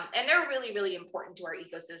 And they're really, really important to our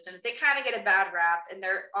ecosystems. They kind of get a bad rap, and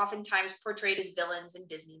they're oftentimes portrayed as villains in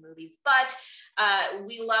Disney movies, but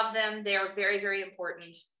we love them. They are very, very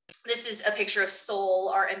important. This is a picture of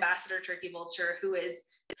Soul, our ambassador turkey vulture, who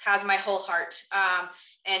has my whole heart.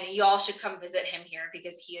 And y'all should come visit him here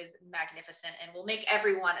because he is magnificent and will make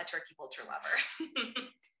everyone a turkey vulture lover.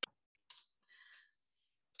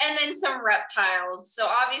 And then some reptiles. So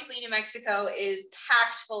obviously New Mexico is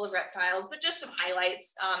packed full of reptiles, but just some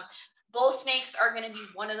highlights. Bull snakes are going to be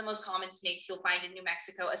one of the most common snakes you'll find in New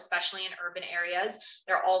Mexico, especially in urban areas.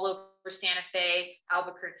 They're all over Santa Fe,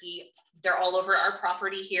 Albuquerque. They're all over our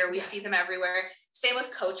property here. We see them everywhere. Same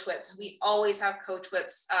with coach whips. We always have coach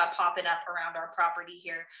whips popping up around our property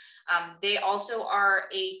here. They also are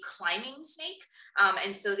a climbing snake.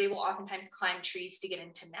 And so they will oftentimes climb trees to get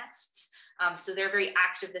into nests. So they're very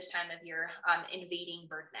active this time of year, invading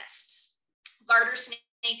bird nests. Garter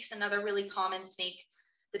snakes, another really common snake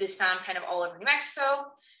that is found kind of all over New Mexico.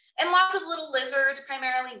 And lots of little lizards,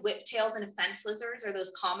 primarily whiptails and fence lizards are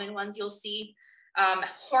those common ones you'll see.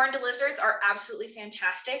 Horned lizards are absolutely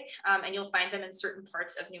fantastic, and you'll find them in certain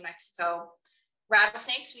parts of New Mexico.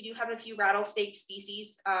 Rattlesnakes, we do have a few rattlesnake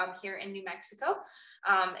species here in New Mexico.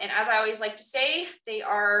 And as I always like to say, they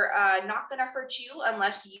are not going to hurt you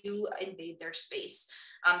unless you invade their space.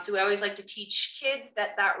 So we always like to teach kids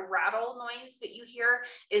that that rattle noise that you hear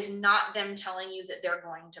is not them telling you that they're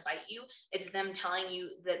going to bite you. It's them telling you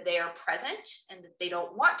that they are present and that they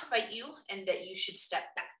don't want to bite you and that you should step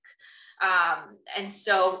back. And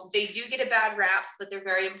so they do get a bad rap, but they're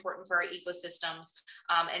very important for our ecosystems.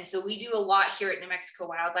 And so we do a lot here at New Mexico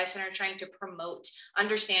Wildlife Center trying to promote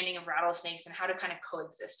understanding of rattlesnakes and how to kind of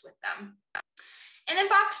coexist with them. And then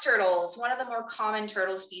box turtles, one of the more common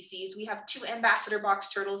turtle species. We have 2 ambassador box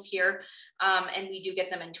turtles here, and we do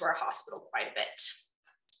get them into our hospital quite a bit.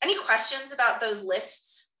 Any questions about those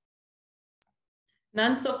lists?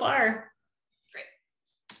 None so far. Great.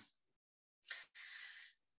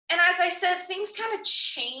 And as I said, things kind of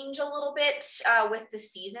change a little bit with the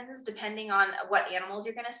seasons, depending on what animals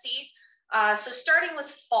you're going to see. So starting with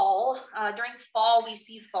fall, during fall, we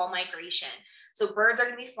see fall migration. So birds are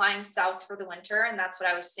going to be flying south for the winter. And that's what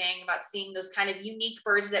I was saying about seeing those kind of unique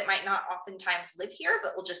birds that might not oftentimes live here,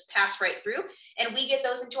 but will just pass right through. And we get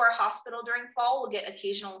those into our hospital during fall. We'll get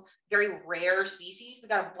occasional, very rare species. We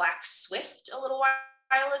got a black swift a little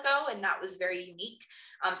while ago, and that was very unique.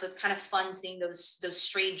 So it's kind of fun seeing those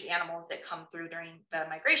strange animals that come through during the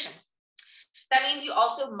migration. That means you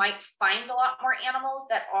also might find a lot more animals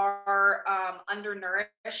that are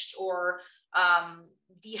undernourished or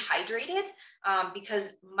dehydrated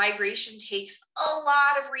because migration takes a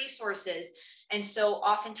lot of resources. And so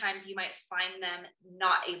oftentimes you might find them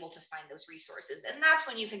not able to find those resources. And that's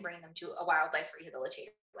when you can bring them to a wildlife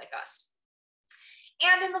rehabilitator like us.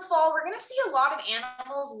 And in the fall, we're going to see a lot of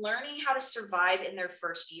animals learning how to survive in their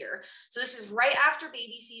first year. So this is right after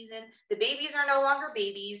baby season. The babies are no longer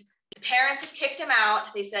babies. The parents have kicked them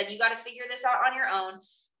out. They said, you got to figure this out on your own.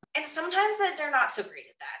 And sometimes that they're not so great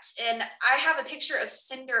at that. And I have a picture of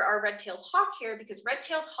Cinder, our red-tailed hawk here, because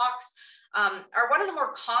red-tailed hawks are one of the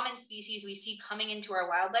more common species we see coming into our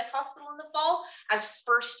wildlife hospital in the fall as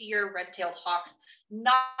first-year red-tailed hawks,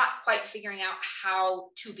 not quite figuring out how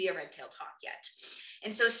to be a red-tailed hawk yet.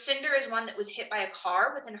 And so Cinder is one that was hit by a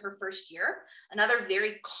car within her first year. Another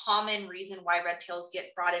very common reason why red tails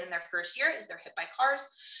get brought in their first year is they're hit by cars.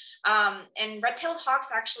 And red-tailed hawks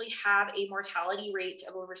actually have a mortality rate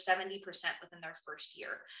of over 70% within their first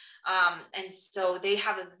year. And so they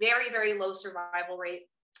have a very, very low survival rate.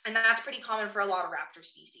 And that's pretty common for a lot of raptor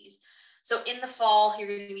species. So in the fall, you're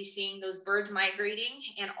going to be seeing those birds migrating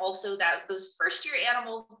and also that those first year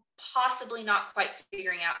animals possibly not quite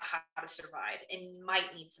figuring out how to survive and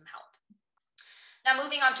might need some help. Now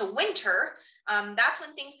moving on to winter, that's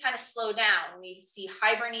when things kind of slow down. We see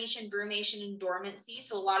hibernation, brumation, and dormancy.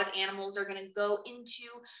 So a lot of animals are going to go into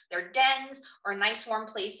their dens or nice warm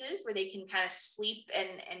places where they can kind of sleep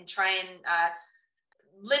and try and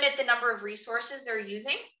limit the number of resources they're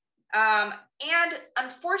using. And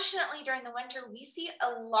unfortunately, during the winter, we see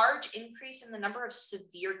a large increase in the number of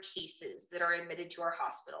severe cases that are admitted to our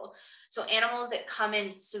hospital. So animals that come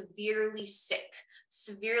in severely sick,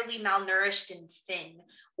 severely malnourished and thin,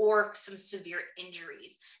 or some severe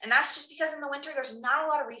injuries. And that's just because in the winter, there's not a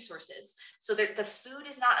lot of resources. So the food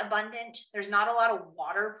is not abundant. There's not a lot of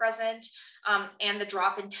water present. And the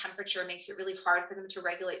drop in temperature makes it really hard for them to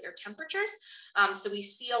regulate their temperatures. So we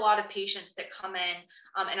see a lot of patients that come in,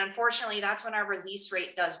 and unfortunately, that's when our release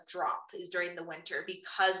rate does drop, is during the winter,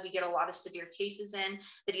 because we get a lot of severe cases in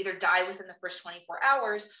that either die within the first 24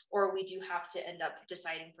 hours, or we do have to end up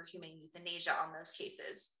deciding for humane euthanasia on those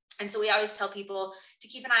cases. And so we always tell people to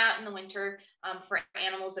keep an eye out in the winter for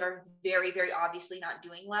animals that are very, very obviously not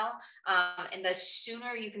doing well. And the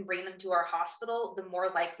sooner you can bring them to our hospital, the more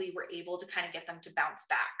likely we're able to kind of get them to bounce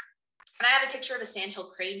back. And I have a picture of a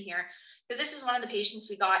sandhill crane here, because this is one of the patients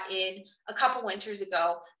we got in a couple winters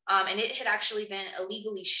ago, and it had actually been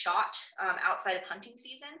illegally shot outside of hunting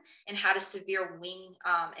season and had a severe wing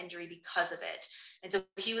injury because of it. And so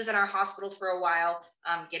he was in our hospital for a while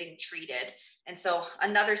getting treated. And so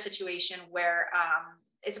another situation where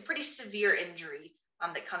it's a pretty severe injury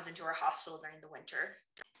that comes into our hospital during the winter.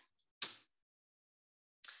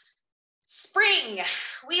 Spring,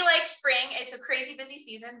 we like spring. It's a crazy busy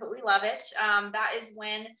season, but we love it. That is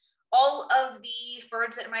when all of the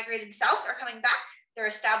birds that migrated south are coming back. They're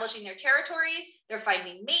establishing their territories, they're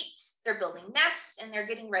finding mates, they're building nests, and they're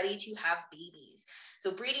getting ready to have babies.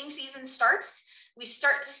 So breeding season starts. We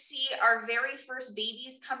start to see our very first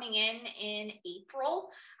babies coming in April,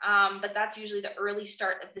 but that's usually the early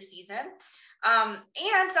start of the season.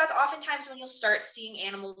 And that's oftentimes when you'll start seeing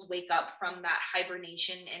animals wake up from that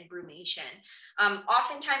hibernation and brumation.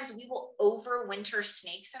 Oftentimes we will overwinter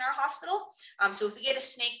snakes in our hospital. So if we get a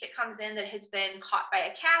snake that comes in that has been caught by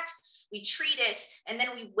a cat, we treat it, and then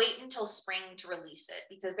we wait until spring to release it,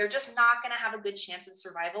 because they're just not going to have a good chance of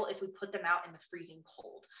survival if we put them out in the freezing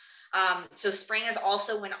cold. So spring is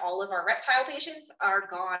also when all of our reptile patients are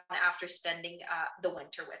gone after spending the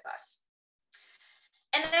winter with us.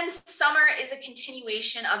 And then summer is a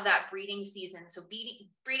continuation of that breeding season. So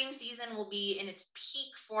breeding season will be in its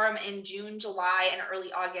peak form in June, July, and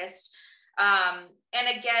early August.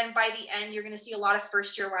 And again, by the end, you're going to see a lot of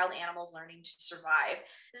first-year wild animals learning to survive.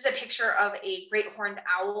 This is a picture of a great horned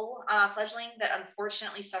owl fledgling that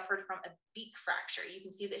unfortunately suffered from a beak fracture. You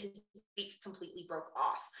can see that his beak completely broke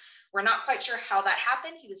off. We're not quite sure how that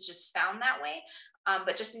happened. He was just found that way,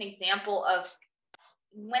 but just an example of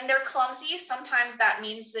when they're clumsy, sometimes that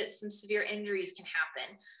means that some severe injuries can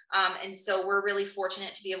happen. And so we're really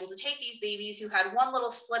fortunate to be able to take these babies who had one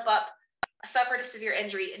little slip up, suffered a severe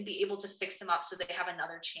injury, and be able to fix them up so they have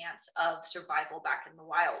another chance of survival back in the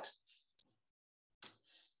wild.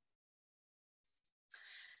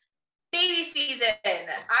 Baby season.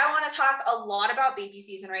 I want to talk a lot about baby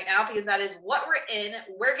season right now, because that is what we're in.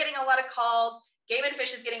 We're getting a lot of calls. Game and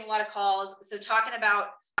Fish is getting a lot of calls. So talking about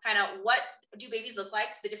kind of what do babies look like,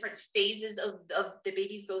 the different phases of the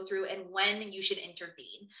babies go through, and when you should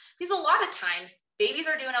intervene. Because a lot of times babies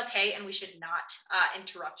are doing okay and we should not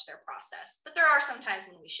interrupt their process, but there are some times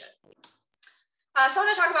when we should. So I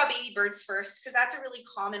want to talk about baby birds first, because that's a really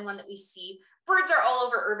common one that we see. Birds are all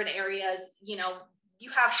over urban areas. You know, you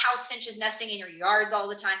have house finches nesting in your yards all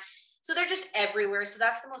the time. So they're just everywhere. So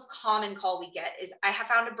that's the most common call we get is, I have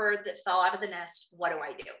found a bird that fell out of the nest. What do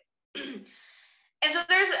I do? And so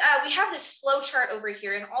there's, we have this flow chart over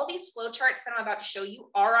here, and all these flow charts that I'm about to show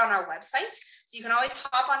you are on our website. So you can always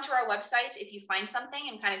hop onto our website if you find something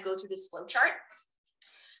and kind of go through this flow chart.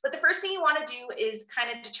 But the first thing you want to do is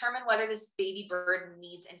kind of determine whether this baby bird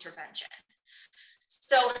needs intervention.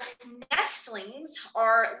 So nestlings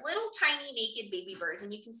are little tiny naked baby birds,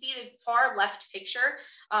 and you can see the far left picture.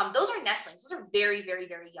 Those are nestlings. Those are very, very,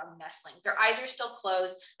 very young nestlings. Their eyes are still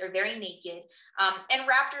closed. They're very naked. And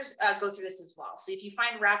raptors go through this as well. So if you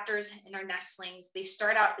find raptors in our nestlings, they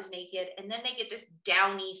start out as naked, and then they get this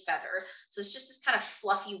downy feather. So it's just this kind of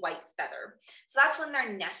fluffy white feather. So that's when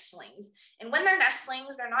they're nestlings. And when they're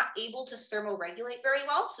nestlings, they're not able to thermoregulate very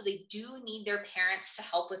well. So they do need their parents to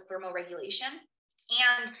help with thermoregulation.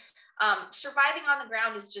 And surviving on the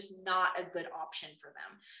ground is just not a good option for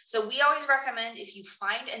them. So we always recommend, if you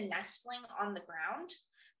find a nestling on the ground,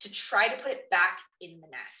 to try to put it back in the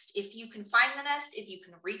nest. If you can find the nest, if you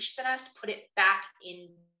can reach the nest, put it back in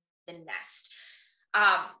the nest.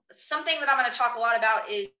 Something that I'm going to talk a lot about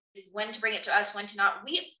is when to bring it to us, when to not.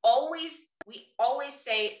 We always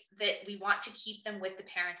say that we want to keep them with the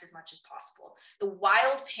parents as much as possible. The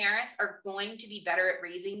wild parents are going to be better at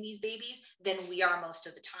raising these babies than we are most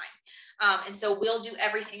of the time. And so we'll do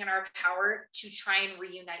everything in our power to try and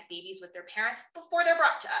reunite babies with their parents before they're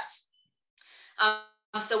brought to us.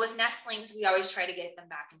 So with nestlings, we always try to get them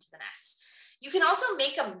back into the nest. You can also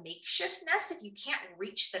make a makeshift nest if you can't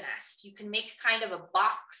reach the nest. You can make kind of a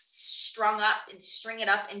box strung up and string it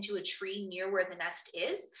up into a tree near where the nest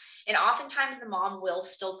is. And oftentimes the mom will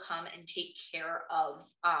still come and take care of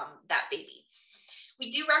that baby.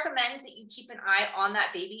 We do recommend that you keep an eye on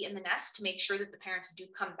that baby in the nest to make sure that the parents do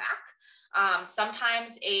come back.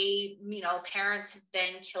 Sometimes parents have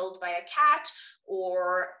been killed by a cat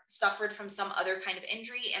or suffered from some other kind of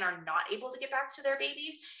injury and are not able to get back to their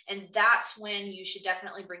babies. And that's when you should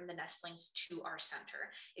definitely bring the nestlings to our center.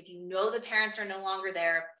 If you know the parents are no longer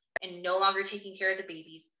there and no longer taking care of the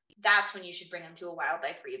babies, that's when you should bring them to a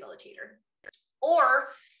wildlife rehabilitator. Or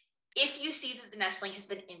if you see that the nestling has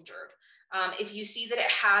been injured, if you see that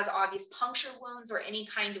it has obvious puncture wounds or any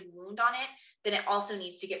kind of wound on it, then it also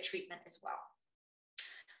needs to get treatment as well.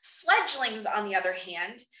 Fledglings, on the other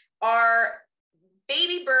hand, are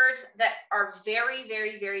baby birds that are very,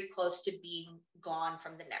 very, very close to being gone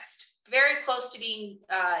from the nest, very close to being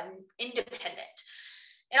independent.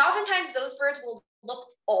 And oftentimes those birds will look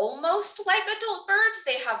almost like adult birds.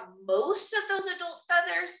 They have most of those adult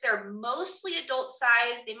feathers. They're mostly adult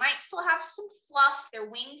size. They might still have some fluff. Their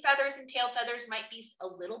wing feathers and tail feathers might be a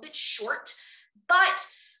little bit short, but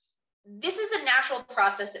this is a natural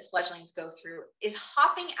process that fledglings go through, is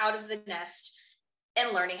hopping out of the nest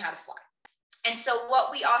and learning how to fly. And so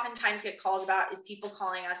what we oftentimes get calls about is people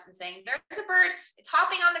calling us and saying, there's a bird, it's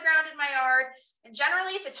hopping on the ground in my yard. And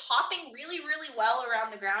generally, if it's hopping really, really well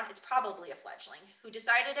around the ground, it's probably a fledgling who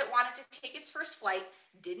decided it wanted to take its first flight,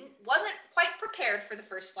 wasn't quite prepared for the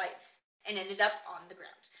first flight, and ended up on the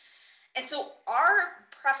ground. And so our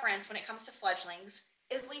preference when it comes to fledglings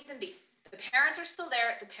is leave them be. The parents are still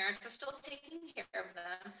there. The parents are still taking care of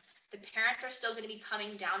them. The parents are still going to be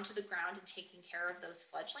coming down to the ground and taking care of those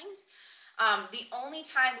fledglings. The only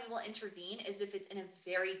time we will intervene is if it's in a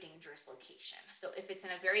very dangerous location. So if it's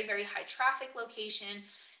in a very, very high traffic location,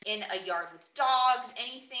 in a yard with dogs,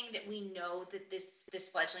 anything that we know that this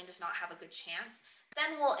fledgling does not have a good chance,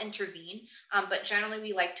 then we'll intervene. But generally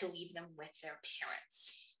we like to leave them with their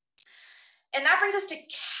parents. And that brings us to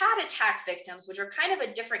cat attack victims, which are kind of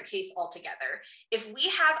a different case altogether. If we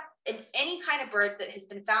have any kind of bird that has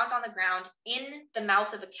been found on the ground in the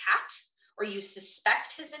mouth of a cat, or you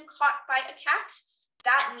suspect has been caught by a cat,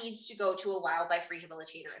 that needs to go to a wildlife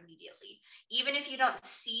rehabilitator immediately. Even if you don't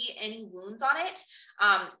see any wounds on it,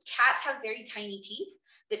 cats have very tiny teeth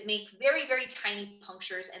that make very, very tiny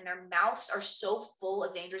punctures, and their mouths are so full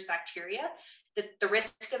of dangerous bacteria that the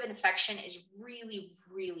risk of infection is really,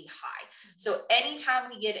 really high. So anytime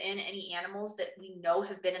we get in any animals that we know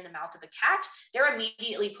have been in the mouth of a cat, they're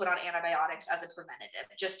immediately put on antibiotics as a preventative,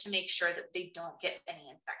 just to make sure that they don't get any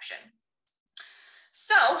infection.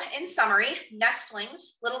 So in summary,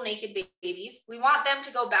 nestlings, little naked babies, we want them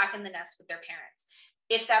to go back in the nest with their parents.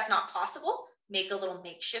 If that's not possible, make a little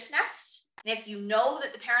makeshift nest. And if you know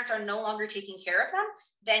that the parents are no longer taking care of them,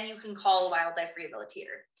 then you can call a wildlife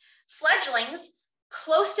rehabilitator. Fledglings,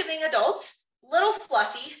 close to being adults, little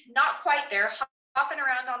fluffy, not quite there, hopping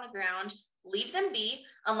around on the ground, leave them be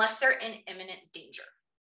unless they're in imminent danger.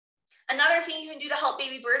 Another thing you can do to help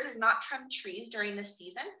baby birds is not trim trees during this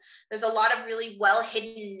season. There's a lot of really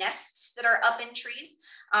well-hidden nests that are up in trees.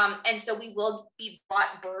 And so we will be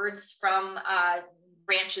brought birds from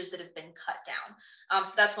branches that have been cut down.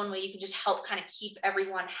 So that's one way you can just help kind of keep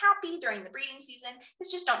everyone happy during the breeding season,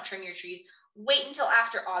 is just don't trim your trees. Wait until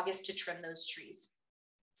after August to trim those trees.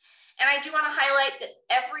 And I do want to highlight that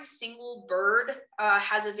every single bird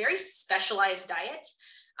has a very specialized diet.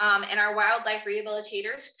 And our wildlife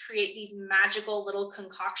rehabilitators create these magical little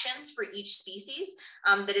concoctions for each species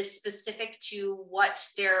that is specific to what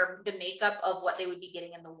the makeup of what they would be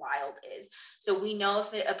getting in the wild is. So we know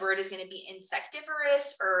if a bird is going to be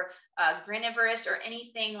insectivorous or granivorous or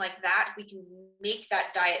anything like that, we can make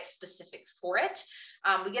that diet specific for it.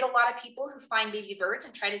 We get a lot of people who find baby birds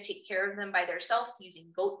and try to take care of them by themselves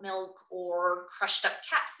using goat milk or crushed up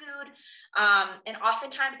cat food. And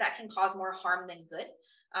oftentimes that can cause more harm than good.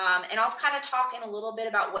 And I'll kind of talk in a little bit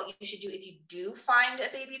about what you should do if you do find a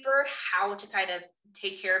baby bird, how to kind of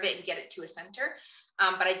take care of it and get it to a center.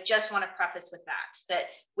 But I just want to preface with that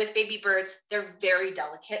with baby birds, they're very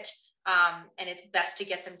delicate, and it's best to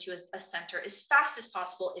get them to a center as fast as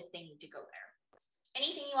possible if they need to go there.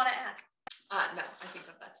 Anything you want to add? No, I think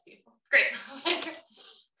that's beautiful. Great.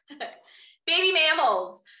 Baby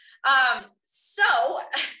mammals. So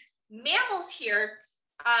mammals here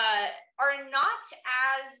are not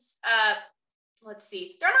as,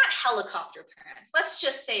 they're not helicopter parents. Let's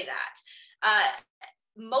just say that.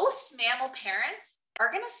 Most mammal parents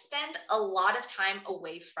are going to spend a lot of time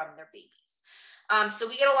away from their babies. So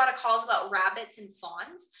we get a lot of calls about rabbits and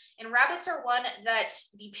fawns, and rabbits are one that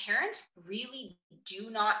the parents really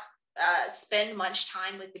do not spend much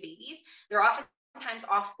time with the babies. They're oftentimes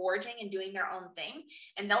off foraging and doing their own thing,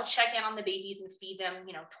 and they'll check in on the babies and feed them,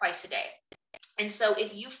 twice a day. And so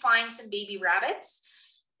if you find some baby rabbits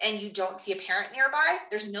and you don't see a parent nearby,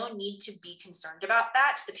 there's no need to be concerned about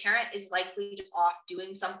that. The parent is likely just off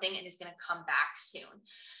doing something and is going to come back soon.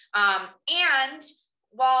 And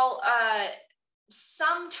while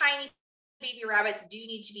some tiny baby rabbits do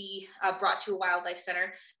need to be brought to a wildlife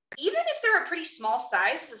center, even if they're a pretty small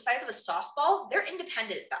size, the size of a softball, they're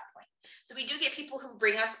independent at that point. So we do get people who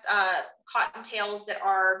bring us cottontails that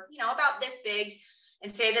are, about this big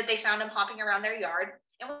and say that they found them hopping around their yard.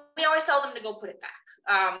 And we always tell them to go put it back.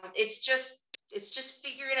 It's just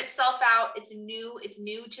figuring itself out. It's new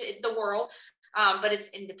to the world, but it's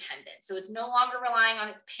independent. So it's no longer relying on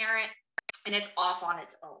its parent, and it's off on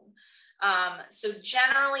its own. So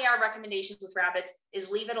generally our recommendations with rabbits is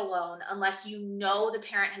leave it alone unless the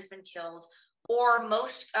parent has been killed, or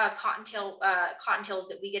most cottontails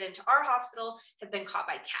that we get into our hospital have been caught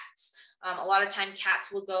by cats. A lot of time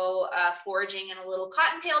cats will go foraging in a little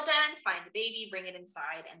cottontail den, find a baby, bring it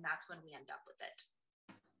inside, and that's when we end up with it.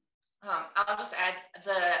 I'll just add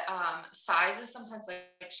the size is sometimes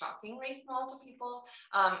like shockingly small to people.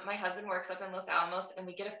 My husband works up in Los Alamos, and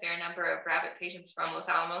we get a fair number of rabbit patients from Los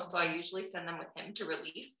Alamos, so I usually send them with him to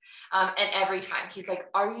release. And every time he's like,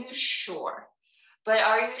 "Are you sure? But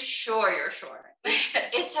are you sure you're sure?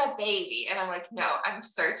 It's a baby." And I'm like, "No, I'm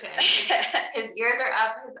certain." His ears are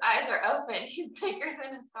up, his eyes are open, he's bigger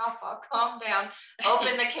than a softball. Calm down,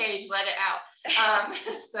 open the cage, let it out.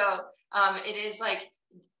 So it is like,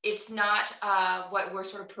 it's not what we're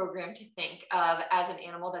sort of programmed to think of as an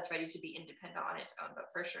animal that's ready to be independent on its own,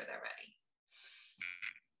 but for sure they're ready.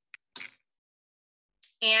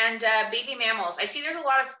 And baby mammals. I see there's a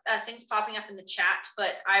lot of things popping up in the chat,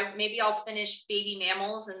 but maybe I'll finish baby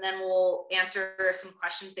mammals and then we'll answer some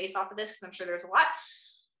questions based off of this, because I'm sure there's a lot.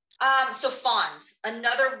 So fawns,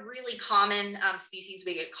 another really common species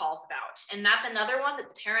we get calls about. And that's another one that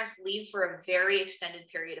the parents leave for a very extended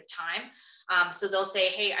period of time. So they'll say,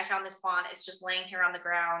 "Hey, I found this fawn. It's just laying here on the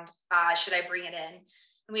ground. Should I bring it in?"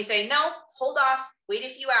 And we say, "No, hold off, wait a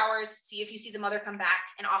few hours, see if you see the mother come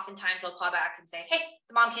back." And oftentimes I'll call back and say, "Hey,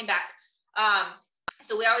 the mom came back."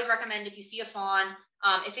 So we always recommend, if you see a fawn,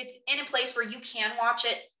 if it's in a place where you can watch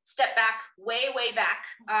it, step back, way back,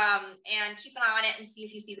 and keep an eye on it and see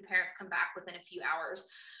if you see the parents come back within a few hours.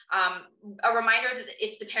 A reminder that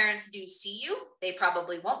if the parents do see you, they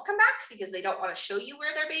probably won't come back because they don't want to show you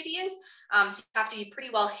where their baby is. So you have to be pretty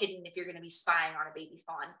well hidden if you're going to be spying on a baby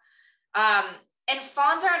fawn. And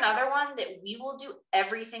fawns are another one that we will do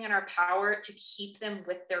everything in our power to keep them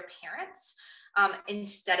with their parents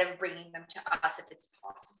instead of bringing them to us if it's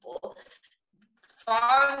possible.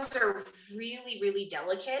 Fawns are really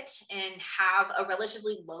delicate and have a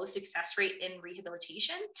relatively low success rate in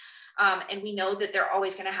rehabilitation. And we know that they're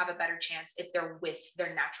always going to have a better chance if they're with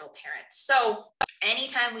their natural parents. So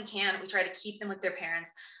anytime we can, we try to keep them with their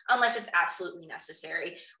parents unless it's absolutely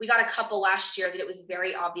necessary. We got a couple last year that it was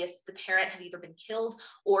very obvious that the parent had either been killed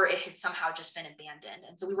or it had somehow just been abandoned.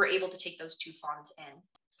 And so we were able to take those 2 fawns in.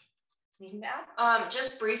 Anything to add?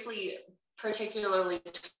 Just briefly, particularly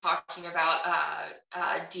talking about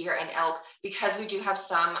deer and elk, because we do have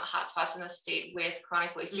some hotspots in the state with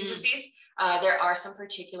chronic wasting disease. There are some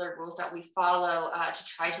particular rules that we follow to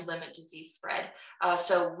try to limit disease spread.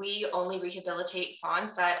 So we only rehabilitate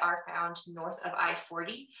fawns that are found north of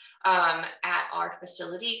I-40 at our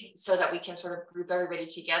facility, so that we can sort of group everybody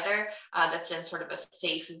together that's in sort of a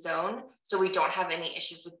safe zone, so we don't have any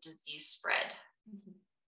issues with disease spread.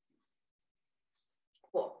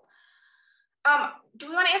 Cool. Do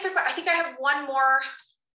we want to answer? I think I have one more.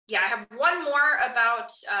 Yeah, I have one more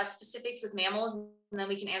about specifics with mammals, and then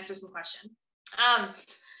we can answer some questions.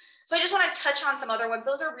 So I just want to touch on some other ones.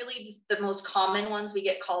 Those are really the most common ones we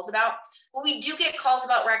get calls about. Well, we do get calls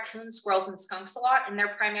about raccoons, squirrels, and skunks a lot, and they're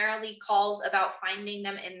primarily calls about finding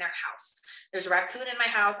them in their house. There's a raccoon in my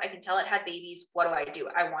house. I can tell it had babies. What do?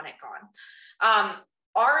 I want it gone.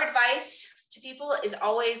 Our advice to people is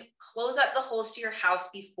always close up the holes to your house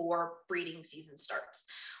before breeding season starts.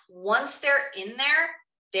 Once they're in there,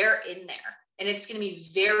 they're in there. And it's going to be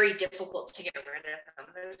very difficult to get rid of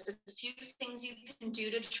them. There's a few things you can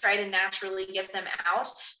do to try to naturally get them out,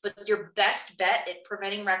 but your best bet at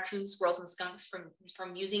preventing raccoons, squirrels, and skunks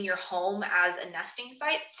from using your home as a nesting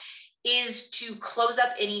site is to close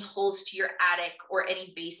up any holes to your attic or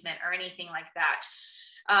any basement or anything like that.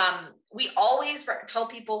 We always tell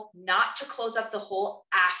people not to close up the hole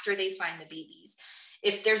after they find the babies.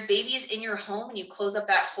 If there's babies in your home and you close up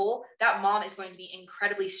that hole, that mom is going to be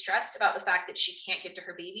incredibly stressed about the fact that she can't get to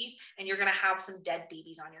her babies, and you're going to have some dead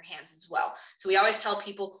babies on your hands as well. So we always tell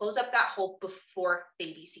people, close up that hole before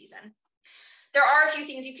baby season. There are a few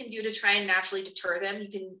things you can do to try and naturally deter them. You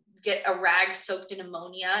can get a rag soaked in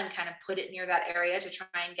ammonia and kind of put it near that area to try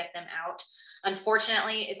and get them out.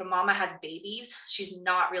 Unfortunately, if a mama has babies, she's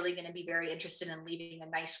not really going to be very interested in leaving a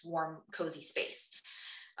nice, warm, cozy space.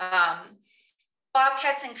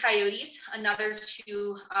 Bobcats and coyotes, another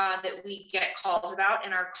two that we get calls about,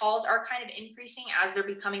 and our calls are kind of increasing as they're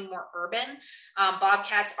becoming more urban.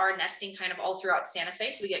 Bobcats are nesting kind of all throughout Santa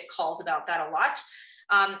Fe, so we get calls about that a lot.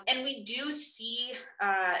 And we do see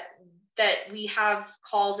that we have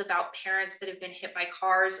calls about parents that have been hit by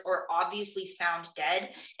cars or obviously found dead,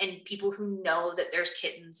 and people who know that there's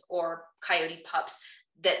kittens or coyote pups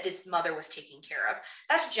that this mother was taking care of.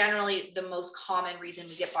 That's generally the most common reason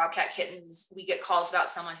we get bobcat kittens. We get calls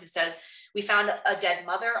about someone who says, we found a dead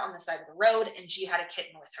mother on the side of the road and she had a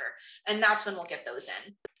kitten with her. And that's when we'll get those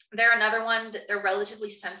in. They're another one that they're relatively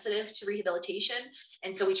sensitive to rehabilitation.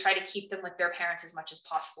 And so we try to keep them with their parents as much as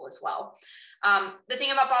possible as well. The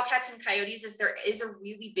thing about bobcats and coyotes is there is a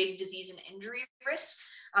really big disease and injury risk.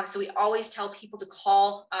 So we always tell people to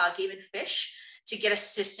call Game and Fish to get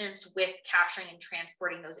assistance with capturing and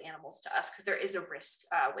transporting those animals to us, because there is a risk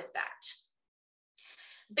with that.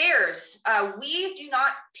 Bears, we do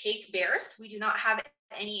not take bears. We do not have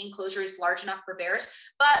any enclosures large enough for bears,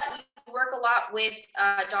 but we work a lot with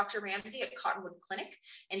Dr. Ramsey at Cottonwood Clinic,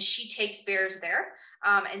 and she takes bears there.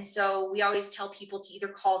 And so we always tell people to either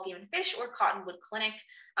call Game and Fish or Cottonwood Clinic.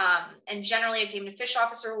 And generally a Game and Fish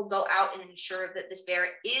officer will go out and ensure that this bear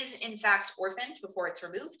is in fact orphaned before it's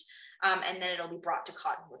removed. And then it'll be brought to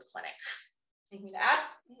Cottonwood Clinic. Anything to add?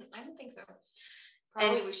 I don't think so.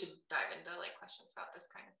 Probably we should dive into like questions about this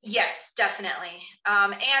kind of thing. Yes, definitely.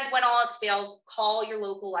 And when all else fails, call your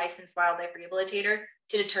local licensed wildlife rehabilitator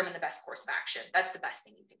to determine the best course of action. That's the best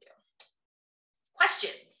thing you can do.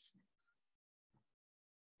 Questions?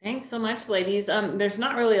 Thanks so much, ladies. There's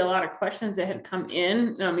not really a lot of questions that had come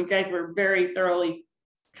in. You guys were very thoroughly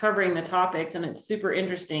covering the topics, and it's super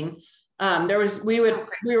interesting. We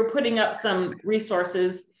were putting up some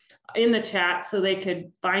resources in the chat so they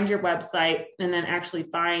could find your website and then actually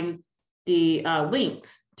find the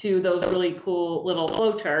links to those really cool little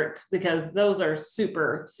flow charts, because those are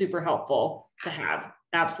super, super helpful to have.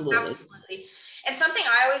 Absolutely. Absolutely. And something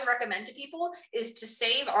I always recommend to people is to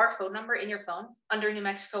save our phone number in your phone under New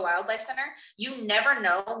Mexico Wildlife Center. You never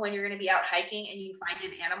know when you're going to be out hiking and you find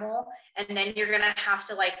an animal, and then you're going to have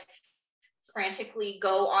to like frantically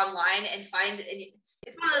go online and find, and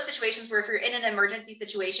it's one of those situations where if you're in an emergency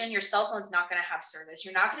situation, your cell phone's not going to have service.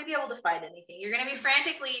 You're not going to be able to find anything. You're going to be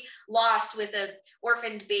frantically lost with an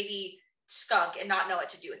orphaned baby skunk and not know what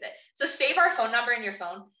to do with it. So save our phone number in your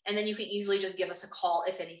phone, and then you can easily just give us a call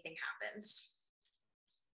if anything happens.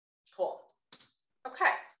 Cool.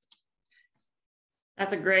 Okay.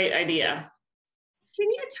 That's a great idea. Can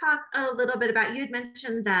you talk a little bit about, you had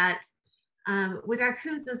mentioned that with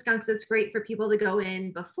raccoons and skunks, it's great for people to go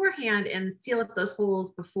in beforehand and seal up those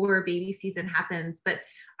holes before baby season happens. But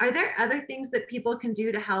are there other things that people can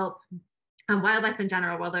do to help wildlife in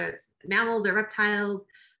general, whether it's mammals or reptiles,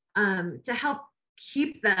 to help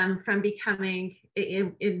keep them from becoming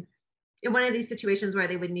in one of these situations where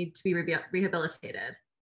they would need to be rehabilitated?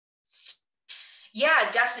 Yeah,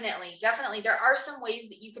 definitely. Definitely. There are some ways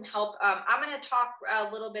that you can help. I'm going to talk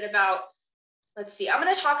a little bit about, I'm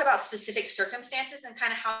going to talk about specific circumstances and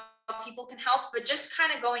kind of how people can help, but just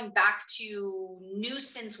kind of going back to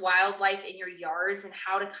nuisance wildlife in your yards and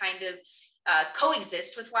how to kind of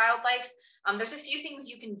coexist with wildlife. There's a few things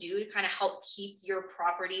you can do to kind of help keep your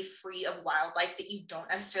property free of wildlife that you don't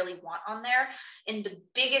necessarily want on there. And the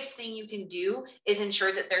biggest thing you can do is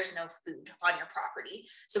ensure that there's no food on your property.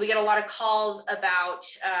 So we get a lot of calls about,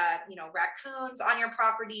 raccoons on your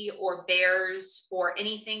property or bears or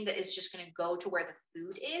anything that is just going to go to where the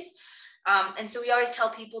food is. And so we always tell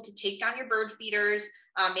people to take down your bird feeders,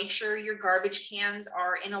 make sure your garbage cans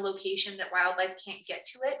are in a location that wildlife can't get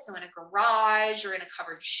to it. So in a garage or in a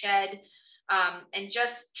covered shed, and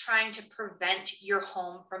just trying to prevent your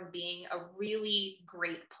home from being a really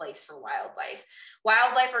great place for wildlife.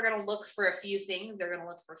 Wildlife are going to look for a few things. They're going to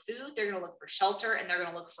look for food, they're going to look for shelter, and they're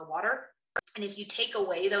going to look for water. And if you take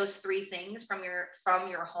away those three things from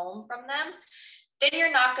your home from them, then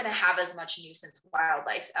you're not going to have as much nuisance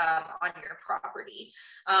wildlife on your property.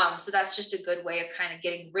 So that's just a good way of kind of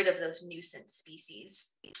getting rid of those nuisance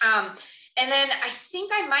species. And then I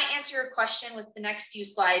think I might answer your question with the next few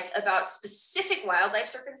slides about specific wildlife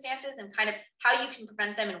circumstances and kind of how you can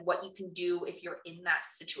prevent them and what you can do if you're in that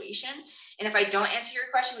situation. And if I don't answer your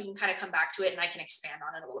question, we can kind of come back to it and I can expand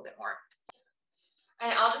on it a little bit more.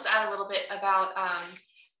 And I'll just add a little bit about,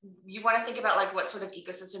 you want to think about like what sort of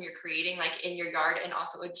ecosystem you're creating, like in your yard and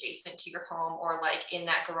also adjacent to your home, or like in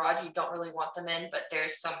that garage, you don't really want them in, but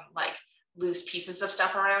there's some like loose pieces of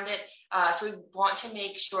stuff around it. So we want to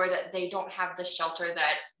make sure that they don't have the shelter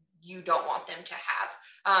that you don't want them to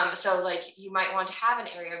have. So like you might want to have an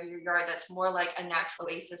area of your yard that's more like a natural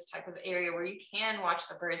oasis type of area where you can watch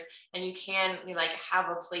the birds and you can like have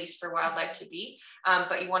a place for wildlife to be,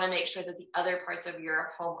 but you want to make sure that the other parts of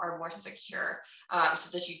your home are more secure,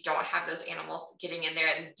 so that you don't have those animals getting in there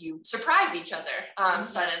and you surprise each other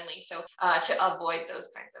suddenly. So to avoid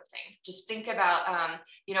those kinds of things, just think about,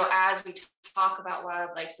 you know, as we talk about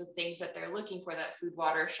wildlife, the things that they're looking for, that food,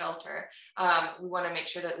 water, shelter, we want to make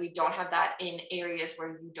sure that we don't have that in areas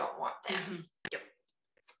where you don't want them. Yep.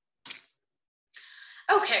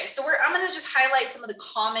 Okay, so I'm going to just highlight some of the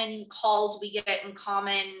common calls we get and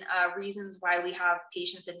common reasons why we have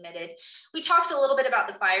patients admitted. We talked a little bit about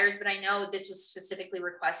the fires, but I know this was specifically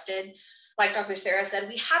requested. Like Dr. Sarah said,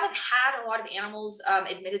 we haven't had a lot of animals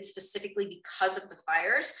admitted specifically because of the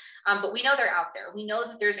fires, but we know they're out there. We know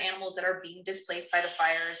that there's animals that are being displaced by the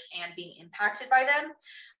fires and being impacted by them.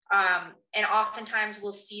 And oftentimes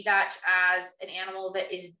we'll see that as an animal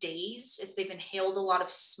that is dazed. If they've inhaled a lot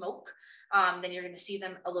of smoke, then you're going to see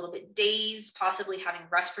them a little bit dazed, possibly having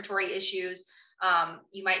respiratory issues.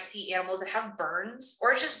 You might see animals that have burns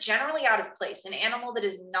or just generally out of place, an animal that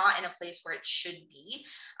is not in a place where it should be.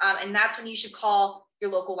 And that's when you should call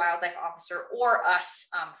your local wildlife officer or us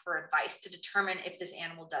for advice to determine if this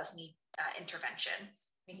animal does need intervention.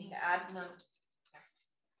 Anything to add? No.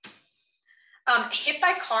 Hit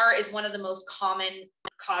by car is one of the most common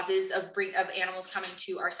causes of animals coming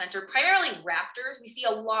to our center, primarily raptors. We see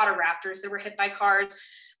a lot of raptors that were hit by cars.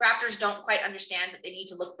 Raptors don't quite understand that they need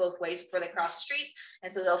to look both ways before they cross the street.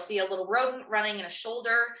 And so they'll see a little rodent running in a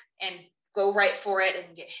shoulder and go right for it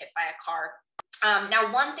and get hit by a car.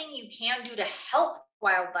 Now, one thing you can do to help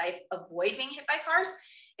wildlife avoid being hit by cars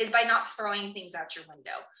is by not throwing things out your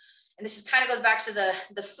window. And this is kind of goes back to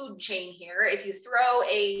the food chain here. If you throw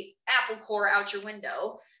a apple core out your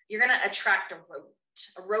window, you're going to attract a rodent.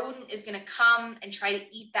 A rodent is going to come and try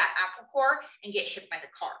to eat that apple core and get hit by the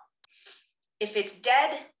car. If it's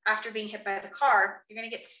dead after being hit by the car, you're going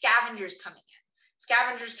to get scavengers coming in.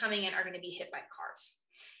 Scavengers coming in are going to be hit by cars.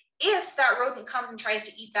 If that rodent comes and tries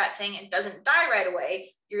to eat that thing and doesn't die right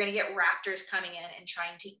away, you're going to get raptors coming in and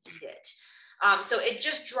trying to eat it. So it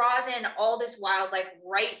just draws in all this wildlife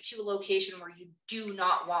right to a location where you do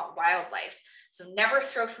not want wildlife. So never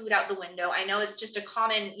throw food out the window. I know it's just a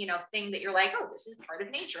common, thing that you're like, oh, this is part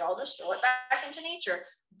of nature. I'll just throw it back into nature.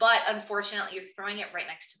 But unfortunately, you're throwing it right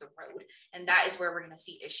next to the road. And that is where we're going to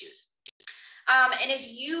see issues. And if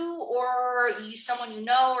you or someone you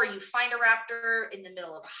know, or you find a raptor in the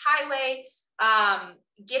middle of a highway,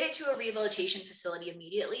 get it to a rehabilitation facility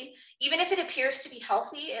immediately. Even if it appears to be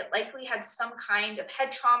healthy, it likely had some kind of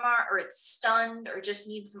head trauma, or it's stunned, or just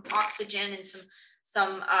needs some oxygen and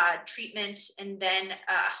some treatment, and then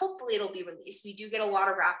hopefully it'll be released. We do get a lot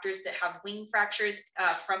of raptors that have wing fractures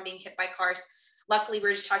from being hit by cars. Luckily,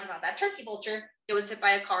 we're just talking about that turkey vulture that was hit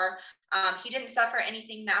by a car. He didn't suffer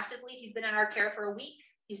anything massively. He's been in our care for a week.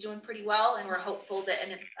 He's doing pretty well, and we're hopeful that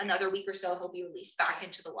in another week or so, he'll be released back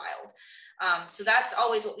into the wild. So that's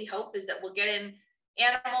always what we hope, is that we'll get in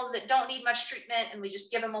animals that don't need much treatment, and we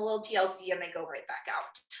just give them a little TLC and they go right back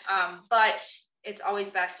out. But it's always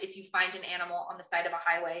best if you find an animal on the side of a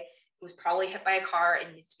highway who was probably hit by a car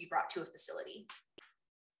and needs to be brought to a facility.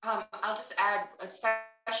 I'll just add,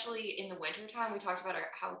 especially in the wintertime, we talked about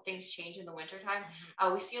how things change in the wintertime.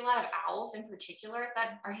 We see a lot of owls in particular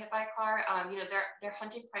that are hit by a car. They're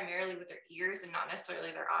hunting primarily with their ears and not necessarily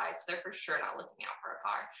their eyes. So they're for sure not looking out for a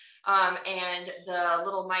car. And the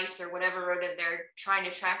little mice or whatever rodent they're trying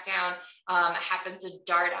to track down happens to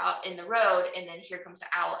dart out in the road, and then here comes the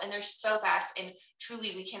owl. And they're so fast, and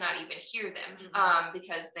truly we cannot even hear them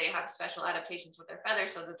because they have special adaptations with their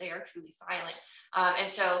feathers so that they are truly silent.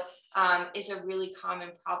 And so it's a really common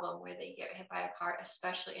problem where they get hit by a car,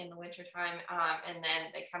 especially in the wintertime, and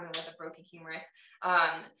then they come in with a broken humerus.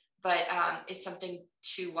 But it's something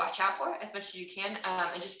to watch out for as much as you can,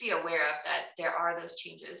 and just be aware of that there are those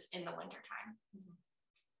changes in the wintertime.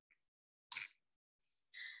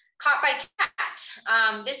 Caught by cat.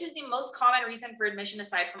 This is the most common reason for admission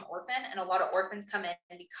aside from orphan, and a lot of orphans come in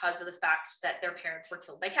because of the fact that their parents were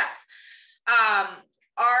killed by cats.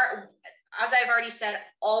 As I've already said,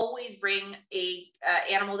 always bring a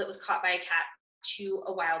animal that was caught by a cat to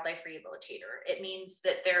a wildlife rehabilitator. It means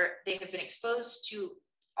that they have been exposed to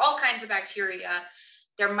all kinds of bacteria.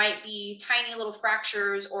 There might be tiny little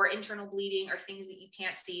fractures or internal bleeding or things that you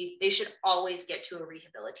can't see. They should always get to a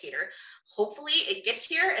rehabilitator. Hopefully it gets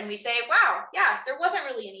here and we say, wow, yeah, there wasn't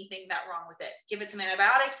really anything that wrong with it. Give it some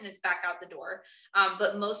antibiotics and it's back out the door.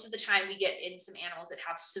 But most of the time we get in some animals that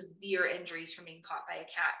have severe injuries from being caught by a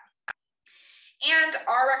cat. And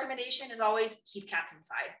our recommendation is always keep cats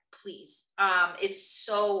inside, please. It's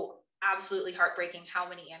so absolutely heartbreaking how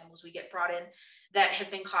many animals we get brought in that have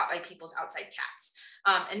been caught by people's outside cats.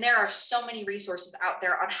 And there are so many resources out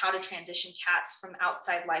there on how to transition cats from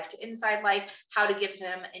outside life to inside life, how to give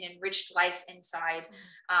them an enriched life inside.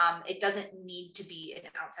 It doesn't need to be an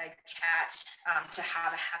outside cat to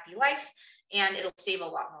have a happy life, and it'll save a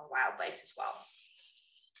lot more wildlife as well.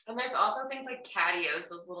 And there's also things like catios,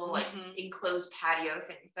 those little like enclosed patio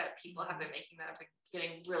things that people have been making that have been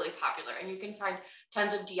getting really popular. And you can find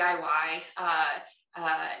tons of DIY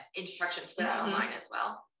instructions for that online as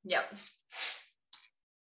well. Yep.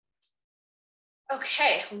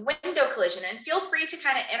 Okay, window collision. And feel free to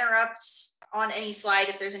kind of interrupt on any slide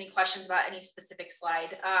if there's any questions about any specific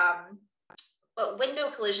slide. But window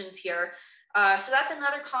collisions here. So that's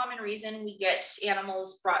another common reason we get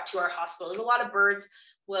animals brought to our hospitals. A lot of birds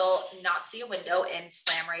will not see a window and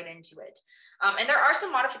slam right into it. And there are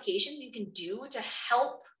some modifications you can do to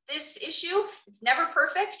help this issue. It's never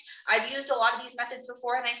perfect. I've used a lot of these methods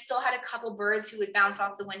before and I still had a couple birds who would bounce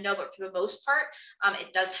off the window, but for the most part,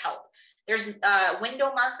 it does help. There's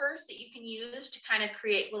window markers that you can use to kind of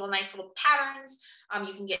create nice little patterns.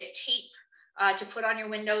 You can get tape to put on your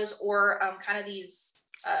windows, or kind of these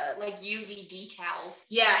like UV decals.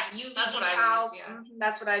 Yeah, UV that's decals. Used, yeah.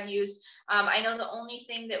 That's what I've used. I know the only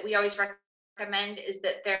thing that we always recommend is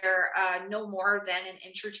that they're no more than an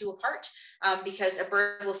inch or two apart, because a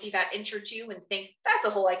bird will see that inch or two and think that's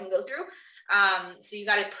a hole I can go through. So you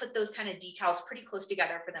got to put those kind of decals pretty close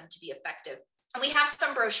together for them to be effective. And we have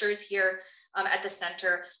some brochures here at the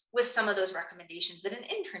center with some of those recommendations that an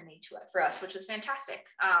intern made for us, which was fantastic.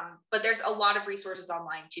 But there's a lot of resources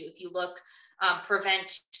online too. If you look,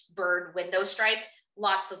 prevent bird window strike,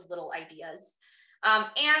 lots of little ideas.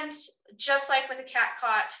 And just like with a cat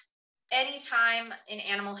caught, anytime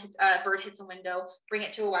a bird hits a window, bring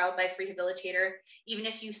it to a wildlife rehabilitator. Even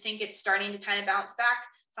if you think it's starting to kind of bounce back,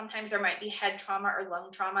 sometimes there might be head trauma or lung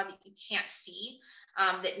trauma that you can't see,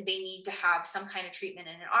 that they need to have some kind of treatment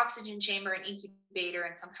in an oxygen chamber, an incubator,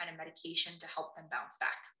 and some kind of medication to help them bounce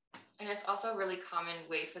back. And it's also a really common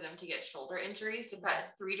way for them to get shoulder injuries. They've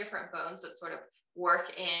got 3 different bones that sort of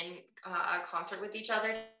work in concert with each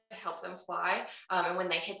other to help them fly. And when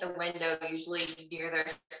they hit the window, usually near their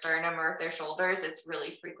sternum or their shoulders, it's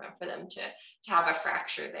really frequent for them to have a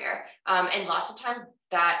fracture there. And lots of times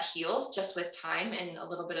that heals just with time and a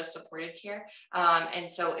little bit of supported care.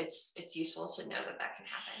 And so it's useful to know that that can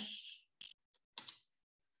happen.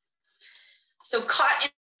 So caught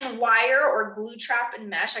in wire or glue trap and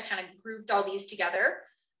mesh, I kind of grouped all these together.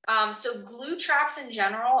 So glue traps in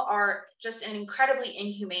general are just an incredibly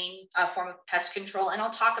inhumane form of pest control. And I'll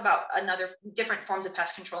talk about different forms of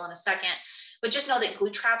pest control in a second, but just know that glue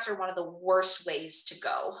traps are one of the worst ways to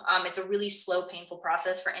go. It's a really slow, painful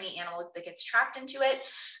process for any animal that gets trapped into it.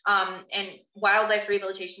 And wildlife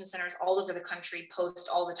rehabilitation centers all over the country post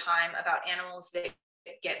all the time about animals that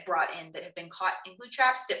get brought in that have been caught in glue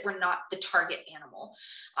traps that were not the target animal.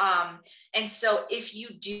 And so if you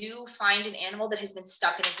do find an animal that has been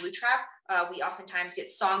stuck in a glue trap, we oftentimes get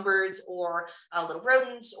songbirds or little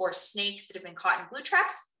rodents or snakes that have been caught in glue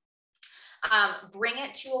traps. Bring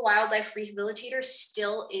it to a wildlife rehabilitator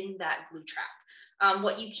still in that glue trap.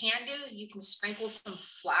 What you can do is you can sprinkle some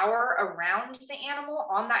flour around the animal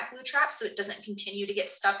on that glue trap so it doesn't continue to get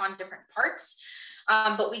stuck on different parts.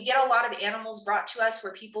 But we get a lot of animals brought to us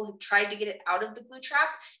where people have tried to get it out of the glue trap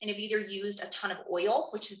and have either used a ton of oil,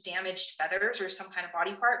 which has damaged feathers or some kind of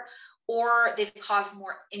body part, or they've caused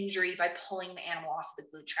more injury by pulling the animal off the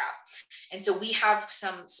glue trap. And so we have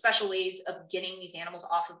some special ways of getting these animals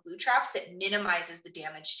off of glue traps that minimizes the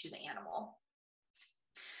damage to the animal.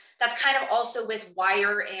 That's kind of also with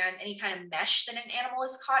wire and any kind of mesh that an animal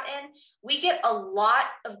is caught in. We get a lot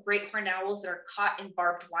of great horned owls that are caught in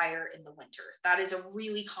barbed wire in the winter. That is a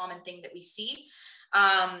really common thing that we see.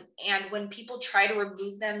 And when people try to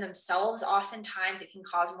remove them themselves, oftentimes it can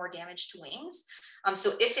cause more damage to wings.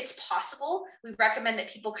 So if it's possible, we recommend that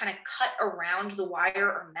people kind of cut around the wire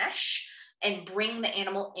or mesh and bring the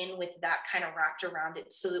animal in with that kind of wrapped around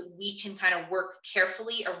it so that we can kind of work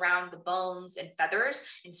carefully around the bones and feathers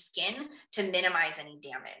and skin to minimize any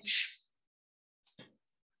damage.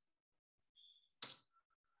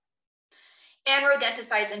 And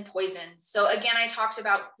rodenticides and poisons. So again, I talked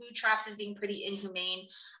about glue traps as being pretty inhumane.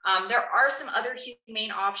 There are some other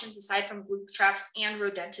humane options aside from glue traps and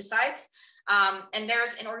rodenticides. And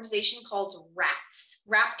there's an organization called RATS.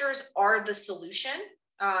 Raptors Are the Solution.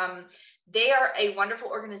 They are a wonderful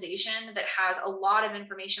organization that has a lot of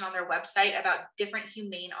information on their website about different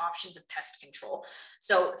humane options of pest control.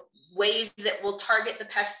 So ways that will target the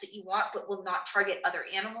pests that you want, but will not target other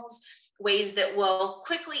animals. Ways that will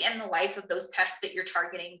quickly end the life of those pests that you're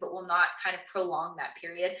targeting, but will not kind of prolong that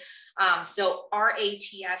period. So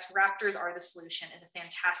RATS, Raptors Are the Solution, is a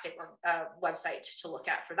fantastic website to look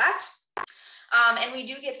at for that. And we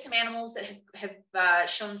do get some animals that have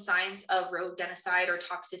shown signs of rodenticide or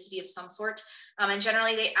toxicity of some sort. And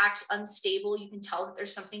generally they act unstable. You can tell that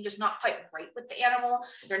there's something just not quite right with the animal.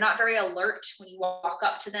 They're not very alert when you walk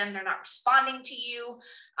up to them. They're not responding to you.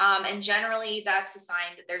 And generally that's a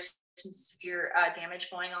sign that there's some severe damage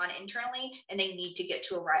going on internally, and they need to get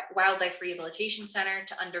to a wildlife rehabilitation center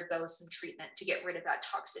to undergo some treatment to get rid of that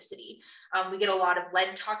toxicity. We get a lot of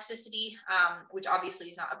lead toxicity, which obviously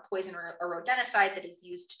is not a poison or a rodenticide that is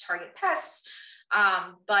used to target pests,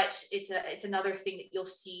 but it's another thing that you'll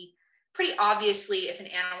see pretty obviously. If an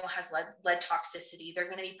animal has lead toxicity, they're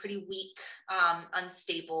going to be pretty weak,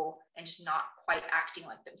 unstable, and just not quite acting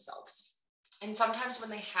like themselves. And sometimes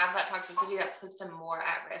when they have that toxicity, that puts them more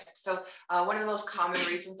at risk. So one of the most common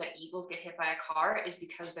reasons that eagles get hit by a car is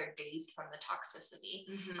because they're dazed from the toxicity.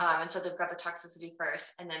 And so they've got the toxicity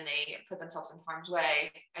first, and then they put themselves in harm's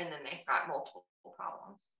way, and then they've got multiple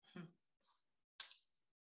problems.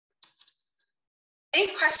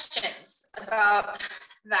 Any questions about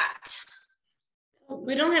that?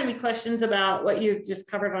 We don't have any questions about what you've just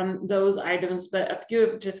covered on those items, but a few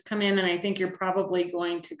have just come in, and I think you're probably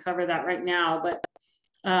going to cover that right now. But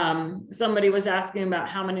somebody was asking about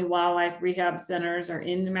how many wildlife rehab centers are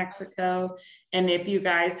in New Mexico, and if you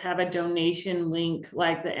guys have a donation link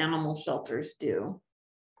like the animal shelters do.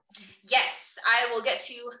 Yes, I will get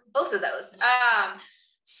to both of those.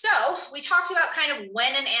 So we talked about kind of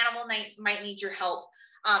when an animal might need your help.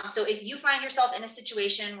 So if you find yourself in a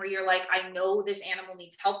situation where you're like, I know this animal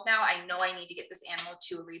needs help now, I know I need to get this animal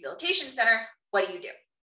to a rehabilitation center, what do you do?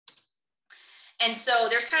 And so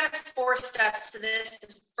there's kind of 4 steps to this.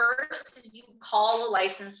 The first is you call a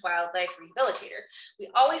licensed wildlife rehabilitator.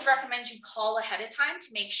 We always recommend you call ahead of time to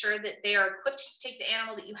make sure that they are equipped to take the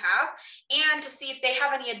animal that you have and to see if they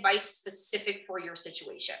have any advice specific for your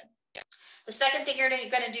situation. The second thing you're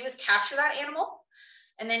going to do is capture that animal.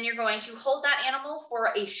 And then you're going to hold that animal for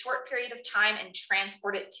a short period of time and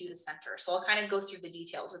transport it to the center. So I'll kind of go through the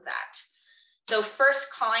details of that. So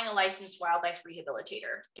first, calling a licensed wildlife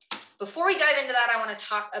rehabilitator. Before we dive into that, I want to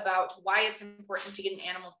talk about why it's important to get an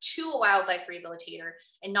animal to a wildlife rehabilitator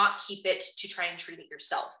and not keep it to try and treat it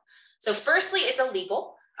yourself. So firstly, it's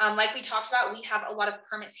illegal. Like we talked about, we have a lot of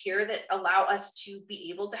permits here that allow us to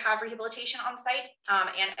be able to have rehabilitation on site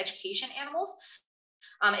and education animals.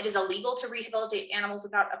 It is illegal to rehabilitate animals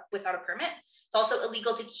without a permit. It's also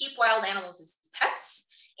illegal to keep wild animals as pets,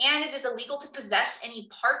 and it is illegal to possess any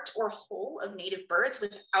part or whole of native birds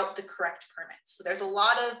without the correct permits. So there's a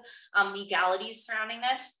lot of legalities surrounding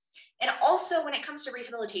this. And also when it comes to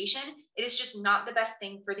rehabilitation, it is just not the best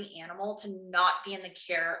thing for the animal to not be in the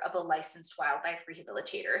care of a licensed wildlife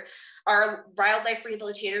rehabilitator. Our wildlife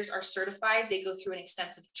rehabilitators are certified. They go through an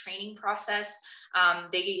extensive training process.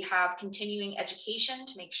 They have continuing education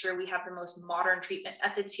to make sure we have the most modern treatment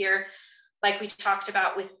methods here. Like we talked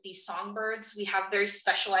about with these songbirds, we have very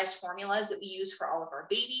specialized formulas that we use for all of our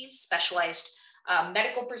babies, specialized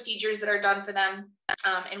medical procedures that are done for them.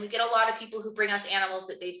 And we get a lot of people who bring us animals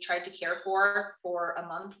that they've tried to care for a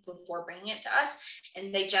month before bringing it to us.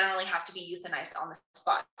 And they generally have to be euthanized on the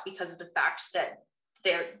spot because of the fact that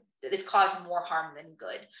this caused more harm than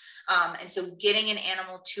good. And so getting an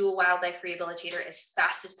animal to a wildlife rehabilitator as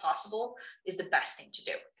fast as possible is the best thing to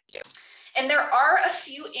do. And there are a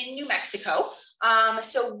few in New Mexico.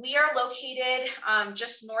 So we are located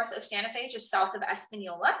just north of Santa Fe, just south of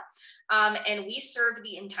Espanola, and we serve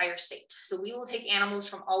the entire state. So we will take animals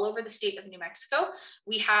from all over the state of New Mexico.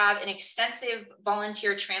 We have an extensive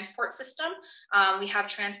volunteer transport system. We have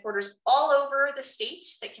transporters all over the state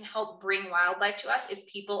that can help bring wildlife to us if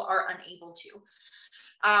people are unable to.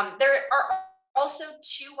 There are also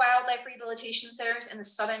 2 wildlife rehabilitation centers in the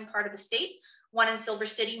southern part of the state, one in Silver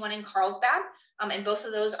City, one in Carlsbad. And both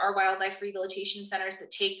of those are wildlife rehabilitation centers that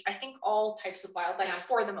take, I think, all types of wildlife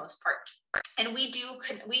for the most part. And we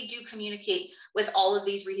do communicate with all of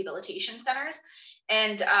these rehabilitation centers.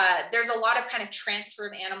 And there's a lot of kind of transfer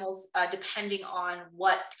of animals depending on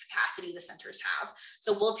what capacity the centers have.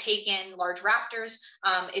 So we'll take in large raptors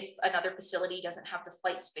if another facility doesn't have the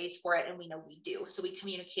flight space for it, and we know we do. So we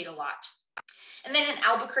communicate a lot. And then in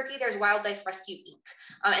Albuquerque, there's Wildlife Rescue Inc.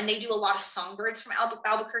 And they do a lot of songbirds from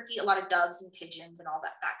Albuquerque, a lot of doves and pigeons and all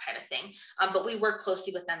that kind of thing. But we work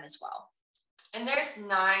closely with them as well. And there's 9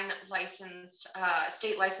 licensed,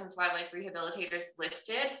 state licensed wildlife rehabilitators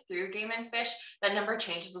listed through Game and Fish. That number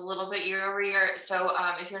changes a little bit year over year. So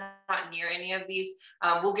if you're not near any of these,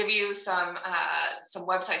 we'll give you some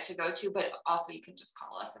websites to go to, but also you can just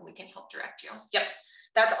call us and we can help direct you. Yep.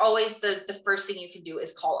 That's always the first thing you can do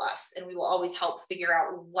is call us, and we will always help figure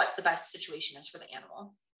out what the best situation is for the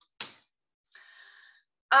animal.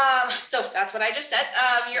 So that's what I just said.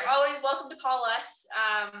 You're always welcome to call us.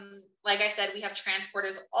 Like I said, we have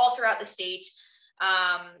transporters all throughout the state,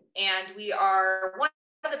 and we are one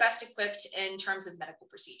of the best equipped in terms of medical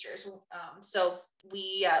procedures. So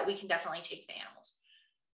we can definitely take the animals.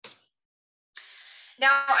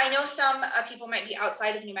 Now, I know some people might be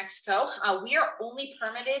outside of New Mexico. We are only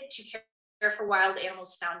permitted to care for wild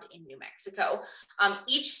animals found in New Mexico.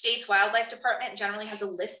 Each state's wildlife department generally has a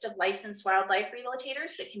list of licensed wildlife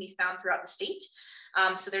rehabilitators that can be found throughout the state.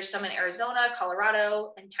 So there's some in Arizona,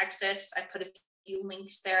 Colorado, and Texas. I put a few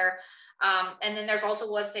links there. And then there's also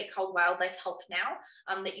a website called Wildlife Help Now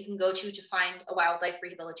that you can go to find a wildlife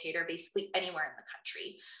rehabilitator basically anywhere in the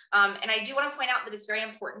country. And I do want to point out that it's very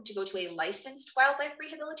important to go to a licensed wildlife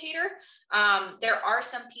rehabilitator. There are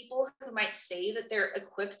some people who might say that they're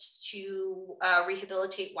equipped to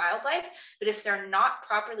rehabilitate wildlife, but if they're not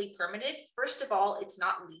properly permitted, first of all, it's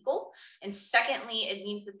not legal. And secondly, it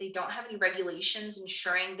means that they don't have any regulations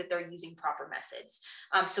ensuring that they're using proper methods.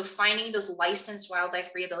 So finding those licensed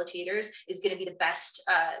wildlife rehabilitators is going to be the best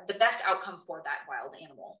outcome for that wild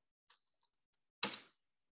animal.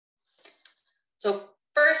 So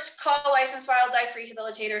first, call licensed wildlife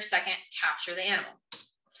rehabilitator. Second, capture the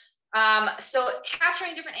animal. So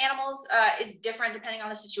capturing different animals is different depending on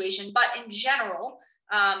the situation, but in general,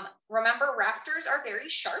 remember raptors are very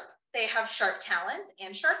sharp. They have sharp talons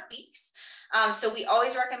and sharp beaks. So we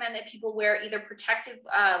always recommend that people wear either protective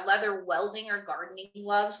leather welding or gardening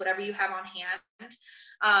gloves, whatever you have on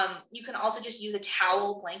hand. You can also just use a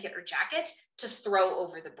towel, blanket, or jacket to throw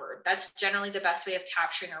over the bird. That's generally the best way of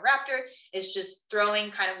capturing a raptor, is just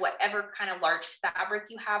throwing kind of whatever kind of large fabric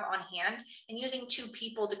you have on hand, and using 2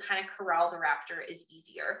 people to kind of corral the raptor is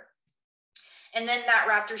easier. And then that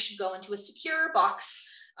raptor should go into a secure box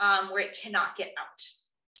where it cannot get out.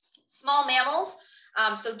 Small mammals,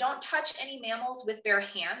 so don't touch any mammals with bare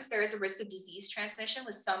hands. There is a risk of disease transmission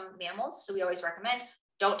with some mammals, so we always recommend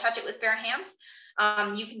don't touch it with bare hands.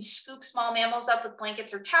 You can scoop small mammals up with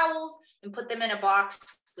blankets or towels and put them in a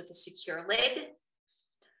box with a secure lid.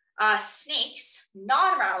 Snakes,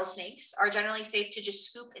 non-rattlesnakes, are generally safe to just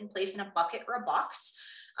scoop and place in a bucket or a box.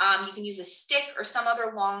 You can use a stick or some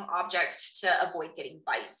other long object to avoid getting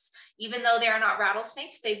bites. Even though they are not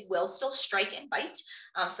rattlesnakes, they will still strike and bite.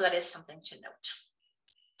 So that is something to note.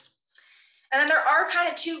 And then there are kind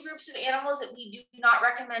of 2 groups of animals that we do not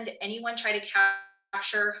recommend anyone try to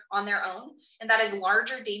capture on their own, and that is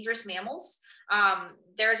larger, dangerous mammals.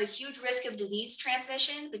 There's a huge risk of disease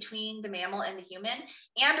transmission between the mammal and the human,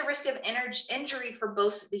 and a risk of injury for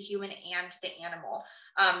both the human and the animal.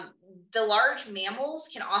 The large mammals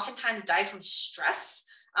can oftentimes die from stress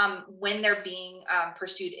when they're being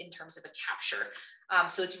pursued in terms of a capture.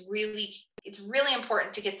 So it's really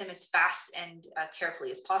important to get them as fast and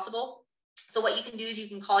carefully as possible. So what you can do is you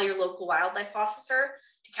can call your local wildlife officer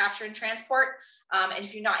to capture and transport. And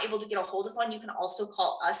if you're not able to get a hold of one, you can also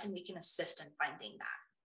call us and we can assist in finding that.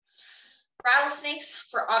 Rattlesnakes,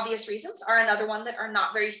 for obvious reasons, are another one that are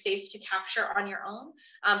not very safe to capture on your own,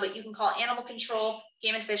 but you can call animal control,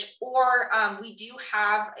 Game and Fish, or we do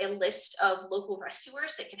have a list of local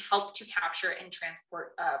rescuers that can help to capture and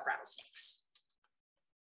transport rattlesnakes.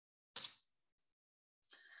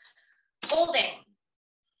 Holding.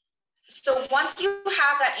 So once you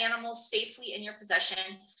have that animal safely in your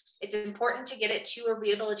possession, it's important to get it to a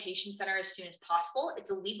rehabilitation center as soon as possible.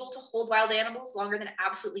 It's illegal to hold wild animals longer than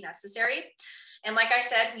absolutely necessary. And like I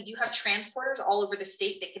said, we do have transporters all over the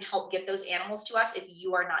state that can help get those animals to us if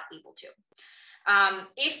you are not able to.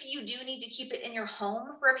 If you do need to keep it in your home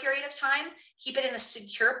for a period of time, keep it in a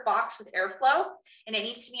secure box with airflow, and it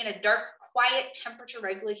needs to be in a dark, quiet, temperature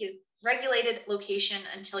regulated regulated location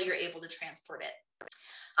until you're able to transport it.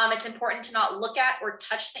 It's important to not look at or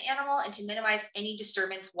touch the animal and to minimize any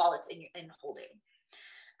disturbance while it's in holding.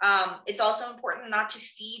 It's also important not to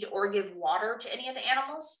feed or give water to any of the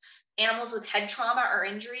animals. Animals with head trauma or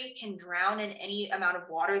injury can drown in any amount of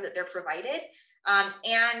water that they're provided,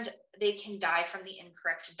 and they can die from the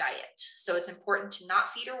incorrect diet. So it's important to not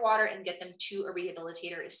feed or water and get them to a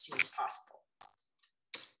rehabilitator as soon as possible.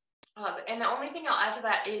 And the only thing I'll add to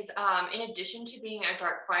that is, in addition to being a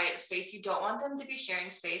dark, quiet space, you don't want them to be sharing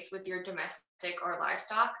space with your domestic or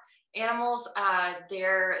livestock animals.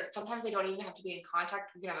 Sometimes they don't even have to be in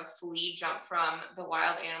contact. You can have a flea jump from the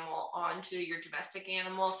wild animal onto your domestic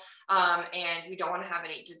animal, and we don't want to have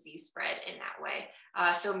any disease spread in that way.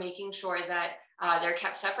 So making sure that they're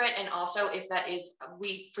kept separate, and also if that is,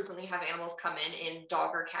 we frequently have animals come in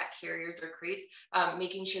dog or cat carriers or crates,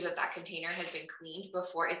 making sure that that container has been cleaned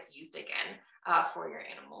before it's used again for your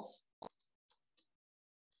animals.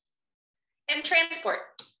 And transport.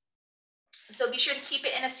 So be sure to keep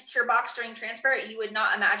it in a secure box during transport. You would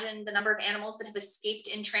not imagine the number of animals that have escaped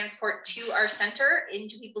in transport to our center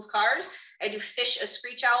into people's cars. I had to fish a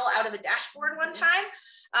screech owl out of a dashboard one time.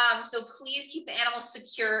 So please keep the animals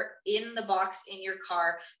secure in the box in your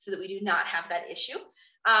car so that we do not have that issue.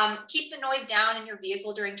 Keep the noise down in your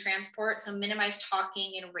vehicle during transport. So minimize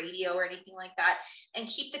talking in radio or anything like that, and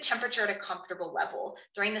keep the temperature at a comfortable level.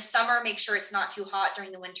 During the summer, make sure it's not too hot.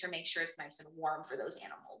 During the winter, make sure it's nice and warm for those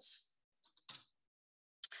animals.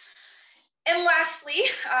 And lastly,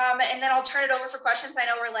 and then I'll turn it over for questions. I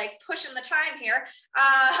know we're like pushing the time here.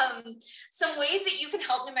 Some ways that you can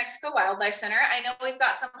help New Mexico Wildlife Center. I know we've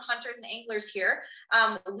got some hunters and anglers here.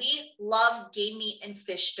 We love game meat and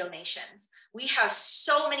fish donations. We have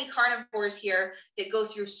so many carnivores here that go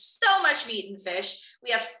through so much meat and fish. We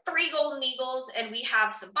have 3 golden eagles, and we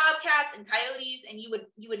have some bobcats and coyotes, and you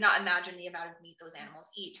would not imagine the amount of meat those animals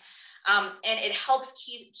eat. And it helps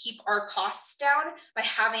keep our costs down by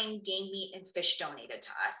having game meat and fish donated to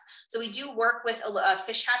us. So we do work with a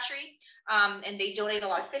fish hatchery, and they donate a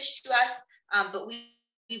lot of fish to us, but we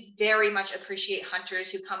very much appreciate hunters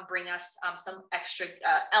who come bring us some extra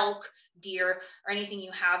elk, deer, or anything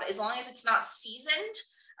you have. As long as it's not seasoned,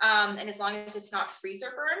 and as long as it's not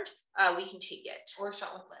freezer burned, we can take it. Or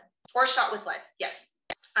shot with lead. Or shot with lead, yes.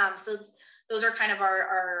 So those are kind of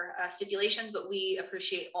our stipulations, but we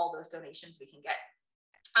appreciate all those donations we can get.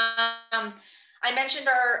 I mentioned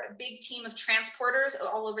our big team of transporters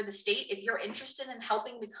all over the state. If you're interested in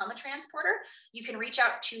helping become a transporter, you can reach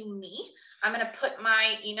out to me. I'm going to put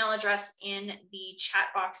my email address in the chat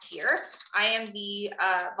box here. I am the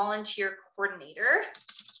volunteer coordinator.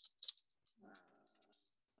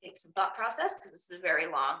 Take some thought process because this is a very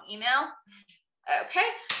long email. Okay.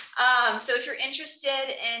 So if you're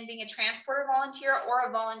interested in being a transporter volunteer or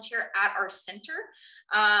a volunteer at our center,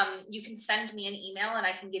 you can send me an email and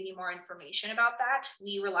I can give you more information about that.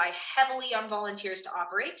 We rely heavily on volunteers to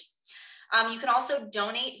operate. You can also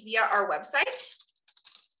donate via our website.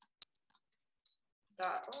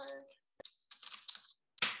 .org.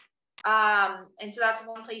 And so that's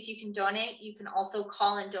one place you can donate. You can also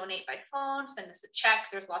call and donate by phone, send us a check.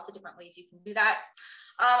 There's lots of different ways you can do that.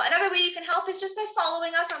 Another way you can help is just by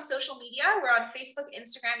following us on social media. We're on Facebook,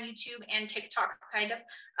 Instagram, YouTube, and TikTok, kind of.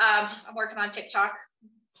 I'm working on TikTok.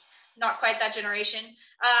 Not quite that generation,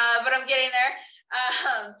 but I'm getting there.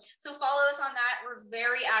 So follow us on that. We're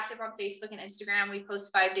very active on Facebook and Instagram. We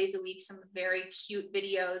post 5 days a week, some very cute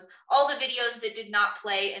videos. All the videos that did not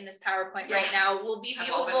play in this PowerPoint right now will be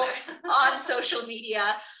viewable on social media.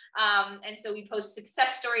 And so we post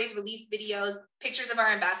success stories, release videos, pictures of our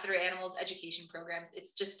ambassador animals, education programs.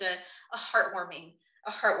 It's just a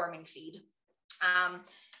heartwarming feed. And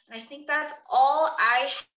I think that's all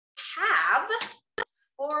I have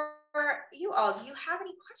for you all. Do you have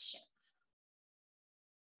any questions?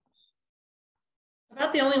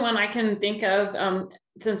 About the only one I can think of,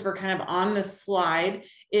 since we're kind of on the slide,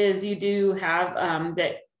 is you do have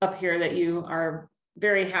that up here that you are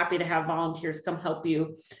very happy to have volunteers come help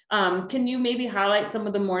you. Can you maybe highlight some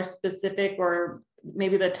of the more specific, or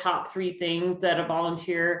maybe the top 3 things that a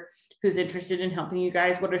volunteer who's interested in helping you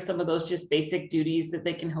guys, what are some of those just basic duties that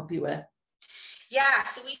they can help you with? Yeah,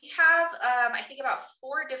 so we have, I think about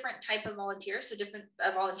 4 different type of volunteers, so different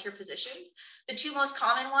volunteer positions. The 2 most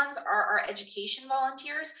common ones are our education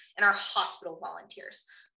volunteers and our hospital volunteers.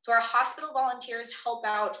 So our hospital volunteers help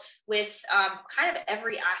out with kind of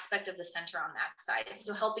every aspect of the center on that side.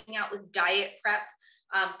 So helping out with diet prep,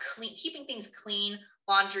 keeping things clean,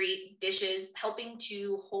 laundry, dishes, helping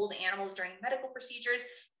to hold animals during medical procedures,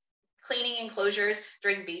 cleaning enclosures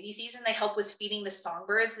during baby season. They help with feeding the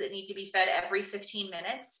songbirds that need to be fed every 15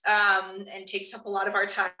 minutes and takes up a lot of our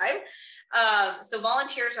time. So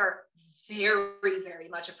volunteers are very, very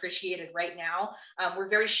much appreciated right now. We're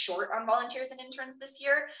very short on volunteers and interns this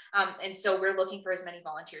year. And so we're looking for as many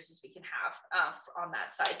volunteers as we can have on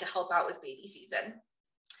that side to help out with baby season.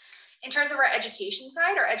 In terms of our education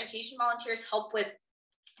side, our education volunteers help with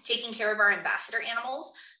taking care of our ambassador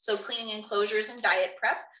animals, so cleaning enclosures and diet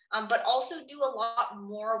prep, but also do a lot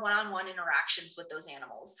more one-on-one interactions with those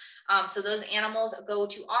animals. So those animals go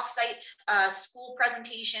to off-site school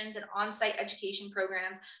presentations and on-site education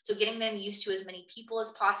programs, so getting them used to as many people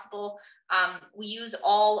as possible. We use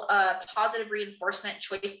all positive reinforcement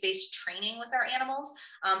choice-based training with our animals.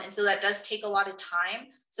 And so that does take a lot of time.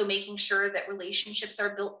 So making sure that relationships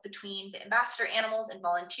are built between the ambassador animals and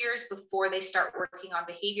volunteers before they start working on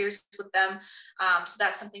behaviors with them. So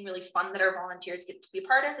that's something really fun that our volunteers get to be a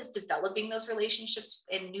part of, is developing those relationships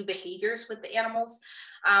and new behaviors with the animals.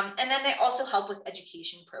 And then they also help with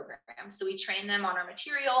education programs. So we train them on our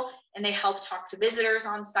material, and they help talk to visitors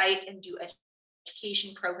on site and do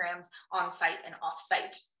education programs on site and off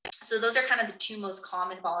site. So those are kind of the two most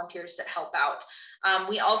common volunteers that help out.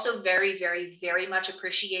 We also very, very, very much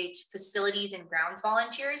appreciate facilities and grounds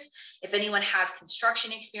volunteers. If anyone has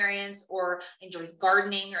construction experience or enjoys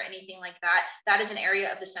gardening or anything like that, that is an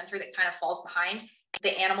area of the center that kind of falls behind.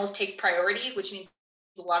 The animals take priority, which means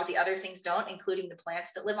a lot of the other things don't, including the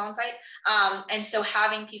plants that live on site. And so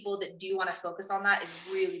having people that do want to focus on that is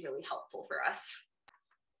really, really helpful for us.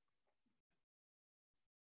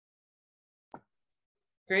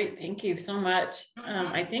 Great, thank you so much.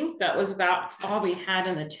 I think that was about all we had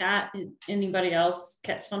in the chat. Did anybody else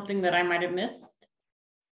catch something that I might have missed?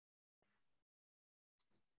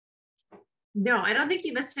 No, I don't think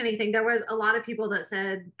you missed anything. There was a lot of people that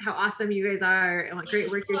said how awesome you guys are and what great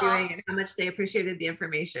work you're doing and how much they appreciated the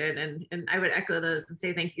information. And I would echo those and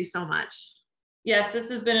say thank you so much. Yes, this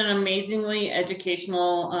has been an amazingly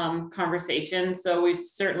educational conversation. So we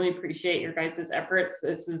certainly appreciate your guys' efforts.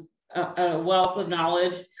 This is a wealth of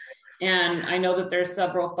knowledge. And I know that there's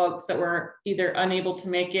several folks that were either unable to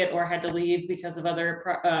make it or had to leave because of other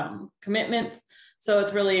commitments. So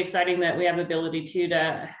it's really exciting that we have the ability to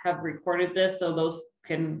have recorded this. So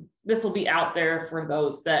this will be out there for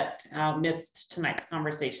those that missed tonight's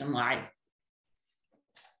conversation live.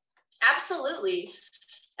 Absolutely.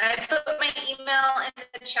 And I put my email in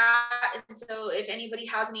the chat, and so if anybody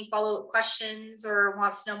has any follow-up questions or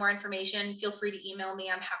wants to know more information, feel free to email me.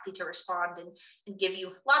 I'm happy to respond and give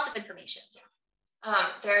you lots of information.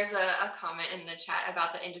 There's a comment in the chat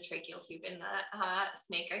about the endotracheal tube in the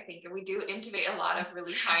snake. I think we do intubate a lot of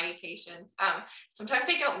really tiny patients. Sometimes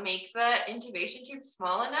they don't make the intubation tube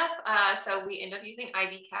small enough, so we end up using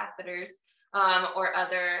IV catheters or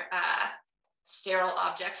other sterile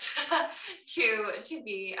objects to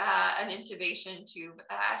be an intubation tube.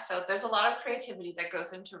 So there's a lot of creativity that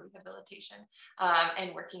goes into rehabilitation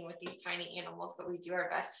and working with these tiny animals, but we do our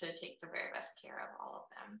best to take the very best care of all of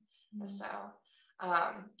them. Mm-hmm. So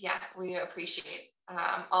yeah, we appreciate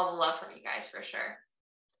all the love from you guys for sure.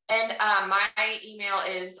 And my email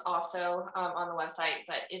is also on the website,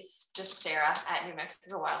 but it's just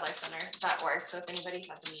sarah@NewMexicoWildlifeCenter.org. So if anybody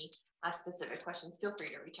has any specific questions, feel free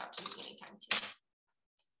to reach out to me anytime too.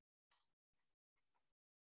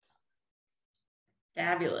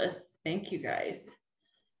 Fabulous. Thank you guys.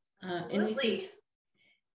 Absolutely.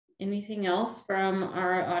 Anything else from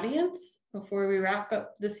our audience before we wrap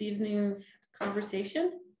up this evening's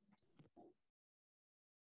conversation?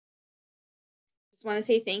 Just want to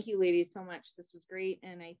say thank you, ladies, so much. This was great.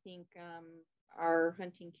 And I think our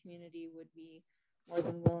hunting community would be more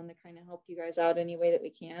than willing to kind of help you guys out any way that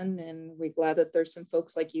we can. And we're glad that there's some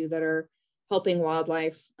folks like you that are helping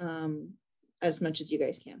wildlife as much as you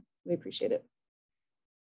guys can. We appreciate it.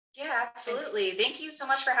 Yeah, absolutely. Thank you so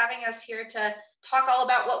much for having us here to talk all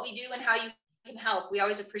about what we do and how you can help. We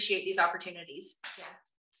always appreciate these opportunities. Yeah,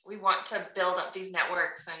 we want to build up these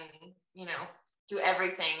networks and, you know, do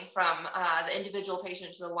everything from the individual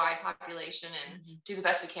patient to the wide population and do the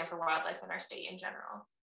best we can for wildlife in our state in general.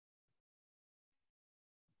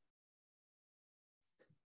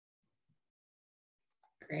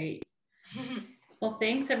 Great. Well,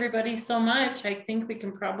 thanks everybody so much. I think we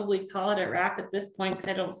can probably call it a wrap at this point because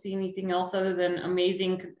I don't see anything else other than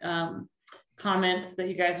amazing comments that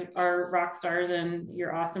you guys are rock stars and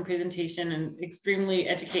your awesome presentation and extremely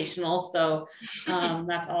educational. So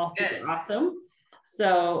that's all super awesome.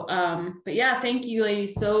 So, but yeah, thank you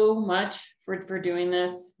ladies so much for doing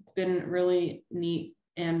this. It's been really neat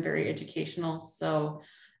and very educational. So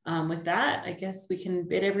with that, I guess we can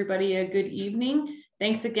bid everybody a good evening.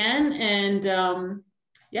 Thanks again. And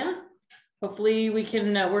yeah, hopefully we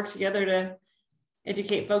can work together to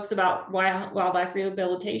educate folks about wildlife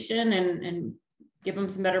rehabilitation and give them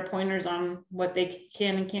some better pointers on what they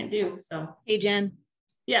can and can't do. So, hey, Jen.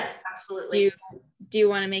 Yes, absolutely. Do you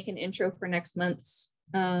want to make an intro for next month's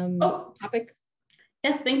topic?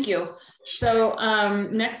 Yes, thank you. So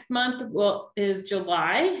next month is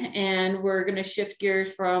July, and we're going to shift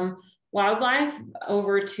gears from wildlife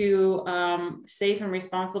over to safe and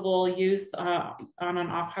responsible use on an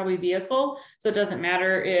off-highway vehicle. So it doesn't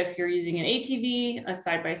matter if you're using an ATV, a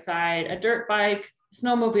side-by-side, a dirt bike,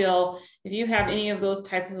 snowmobile. If you have any of those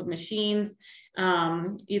types of machines,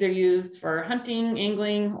 either used for hunting,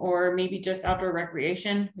 angling, or maybe just outdoor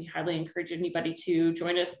recreation, we highly encourage anybody to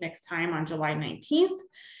join us next time on July 19th.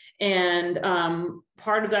 And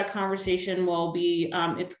part of that conversation will be,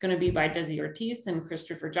 it's going to be by Desi Ortiz and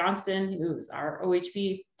Christopher Johnson, who's our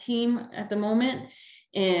OHV team at the moment.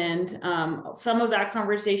 And some of that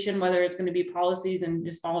conversation, whether it's going to be policies and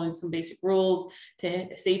just following some basic rules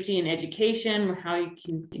to safety and education, how you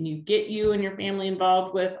can you get you and your family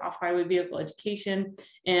involved with off-highway vehicle education,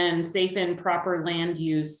 and safe and proper land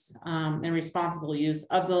use and responsible use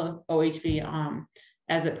of the OHV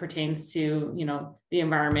as it pertains to, you know, the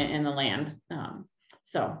environment and the land.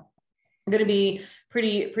 So going to be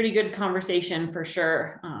pretty good conversation for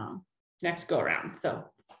sure next go around. So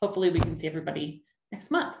hopefully we can see everybody next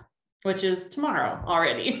month, which is tomorrow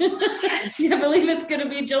already. Can't believe it's going to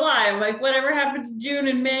be July. I'm like, whatever happened to June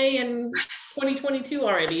and May and 2022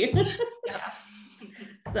 already. Yeah.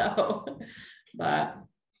 So, but,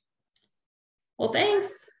 well, thanks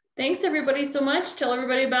everybody so much. Tell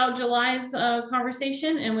everybody about July's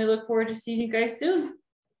conversation, and we look forward to seeing you guys soon.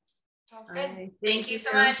 Sounds good. Thank you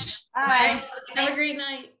so much. Bye. Have a great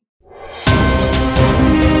night.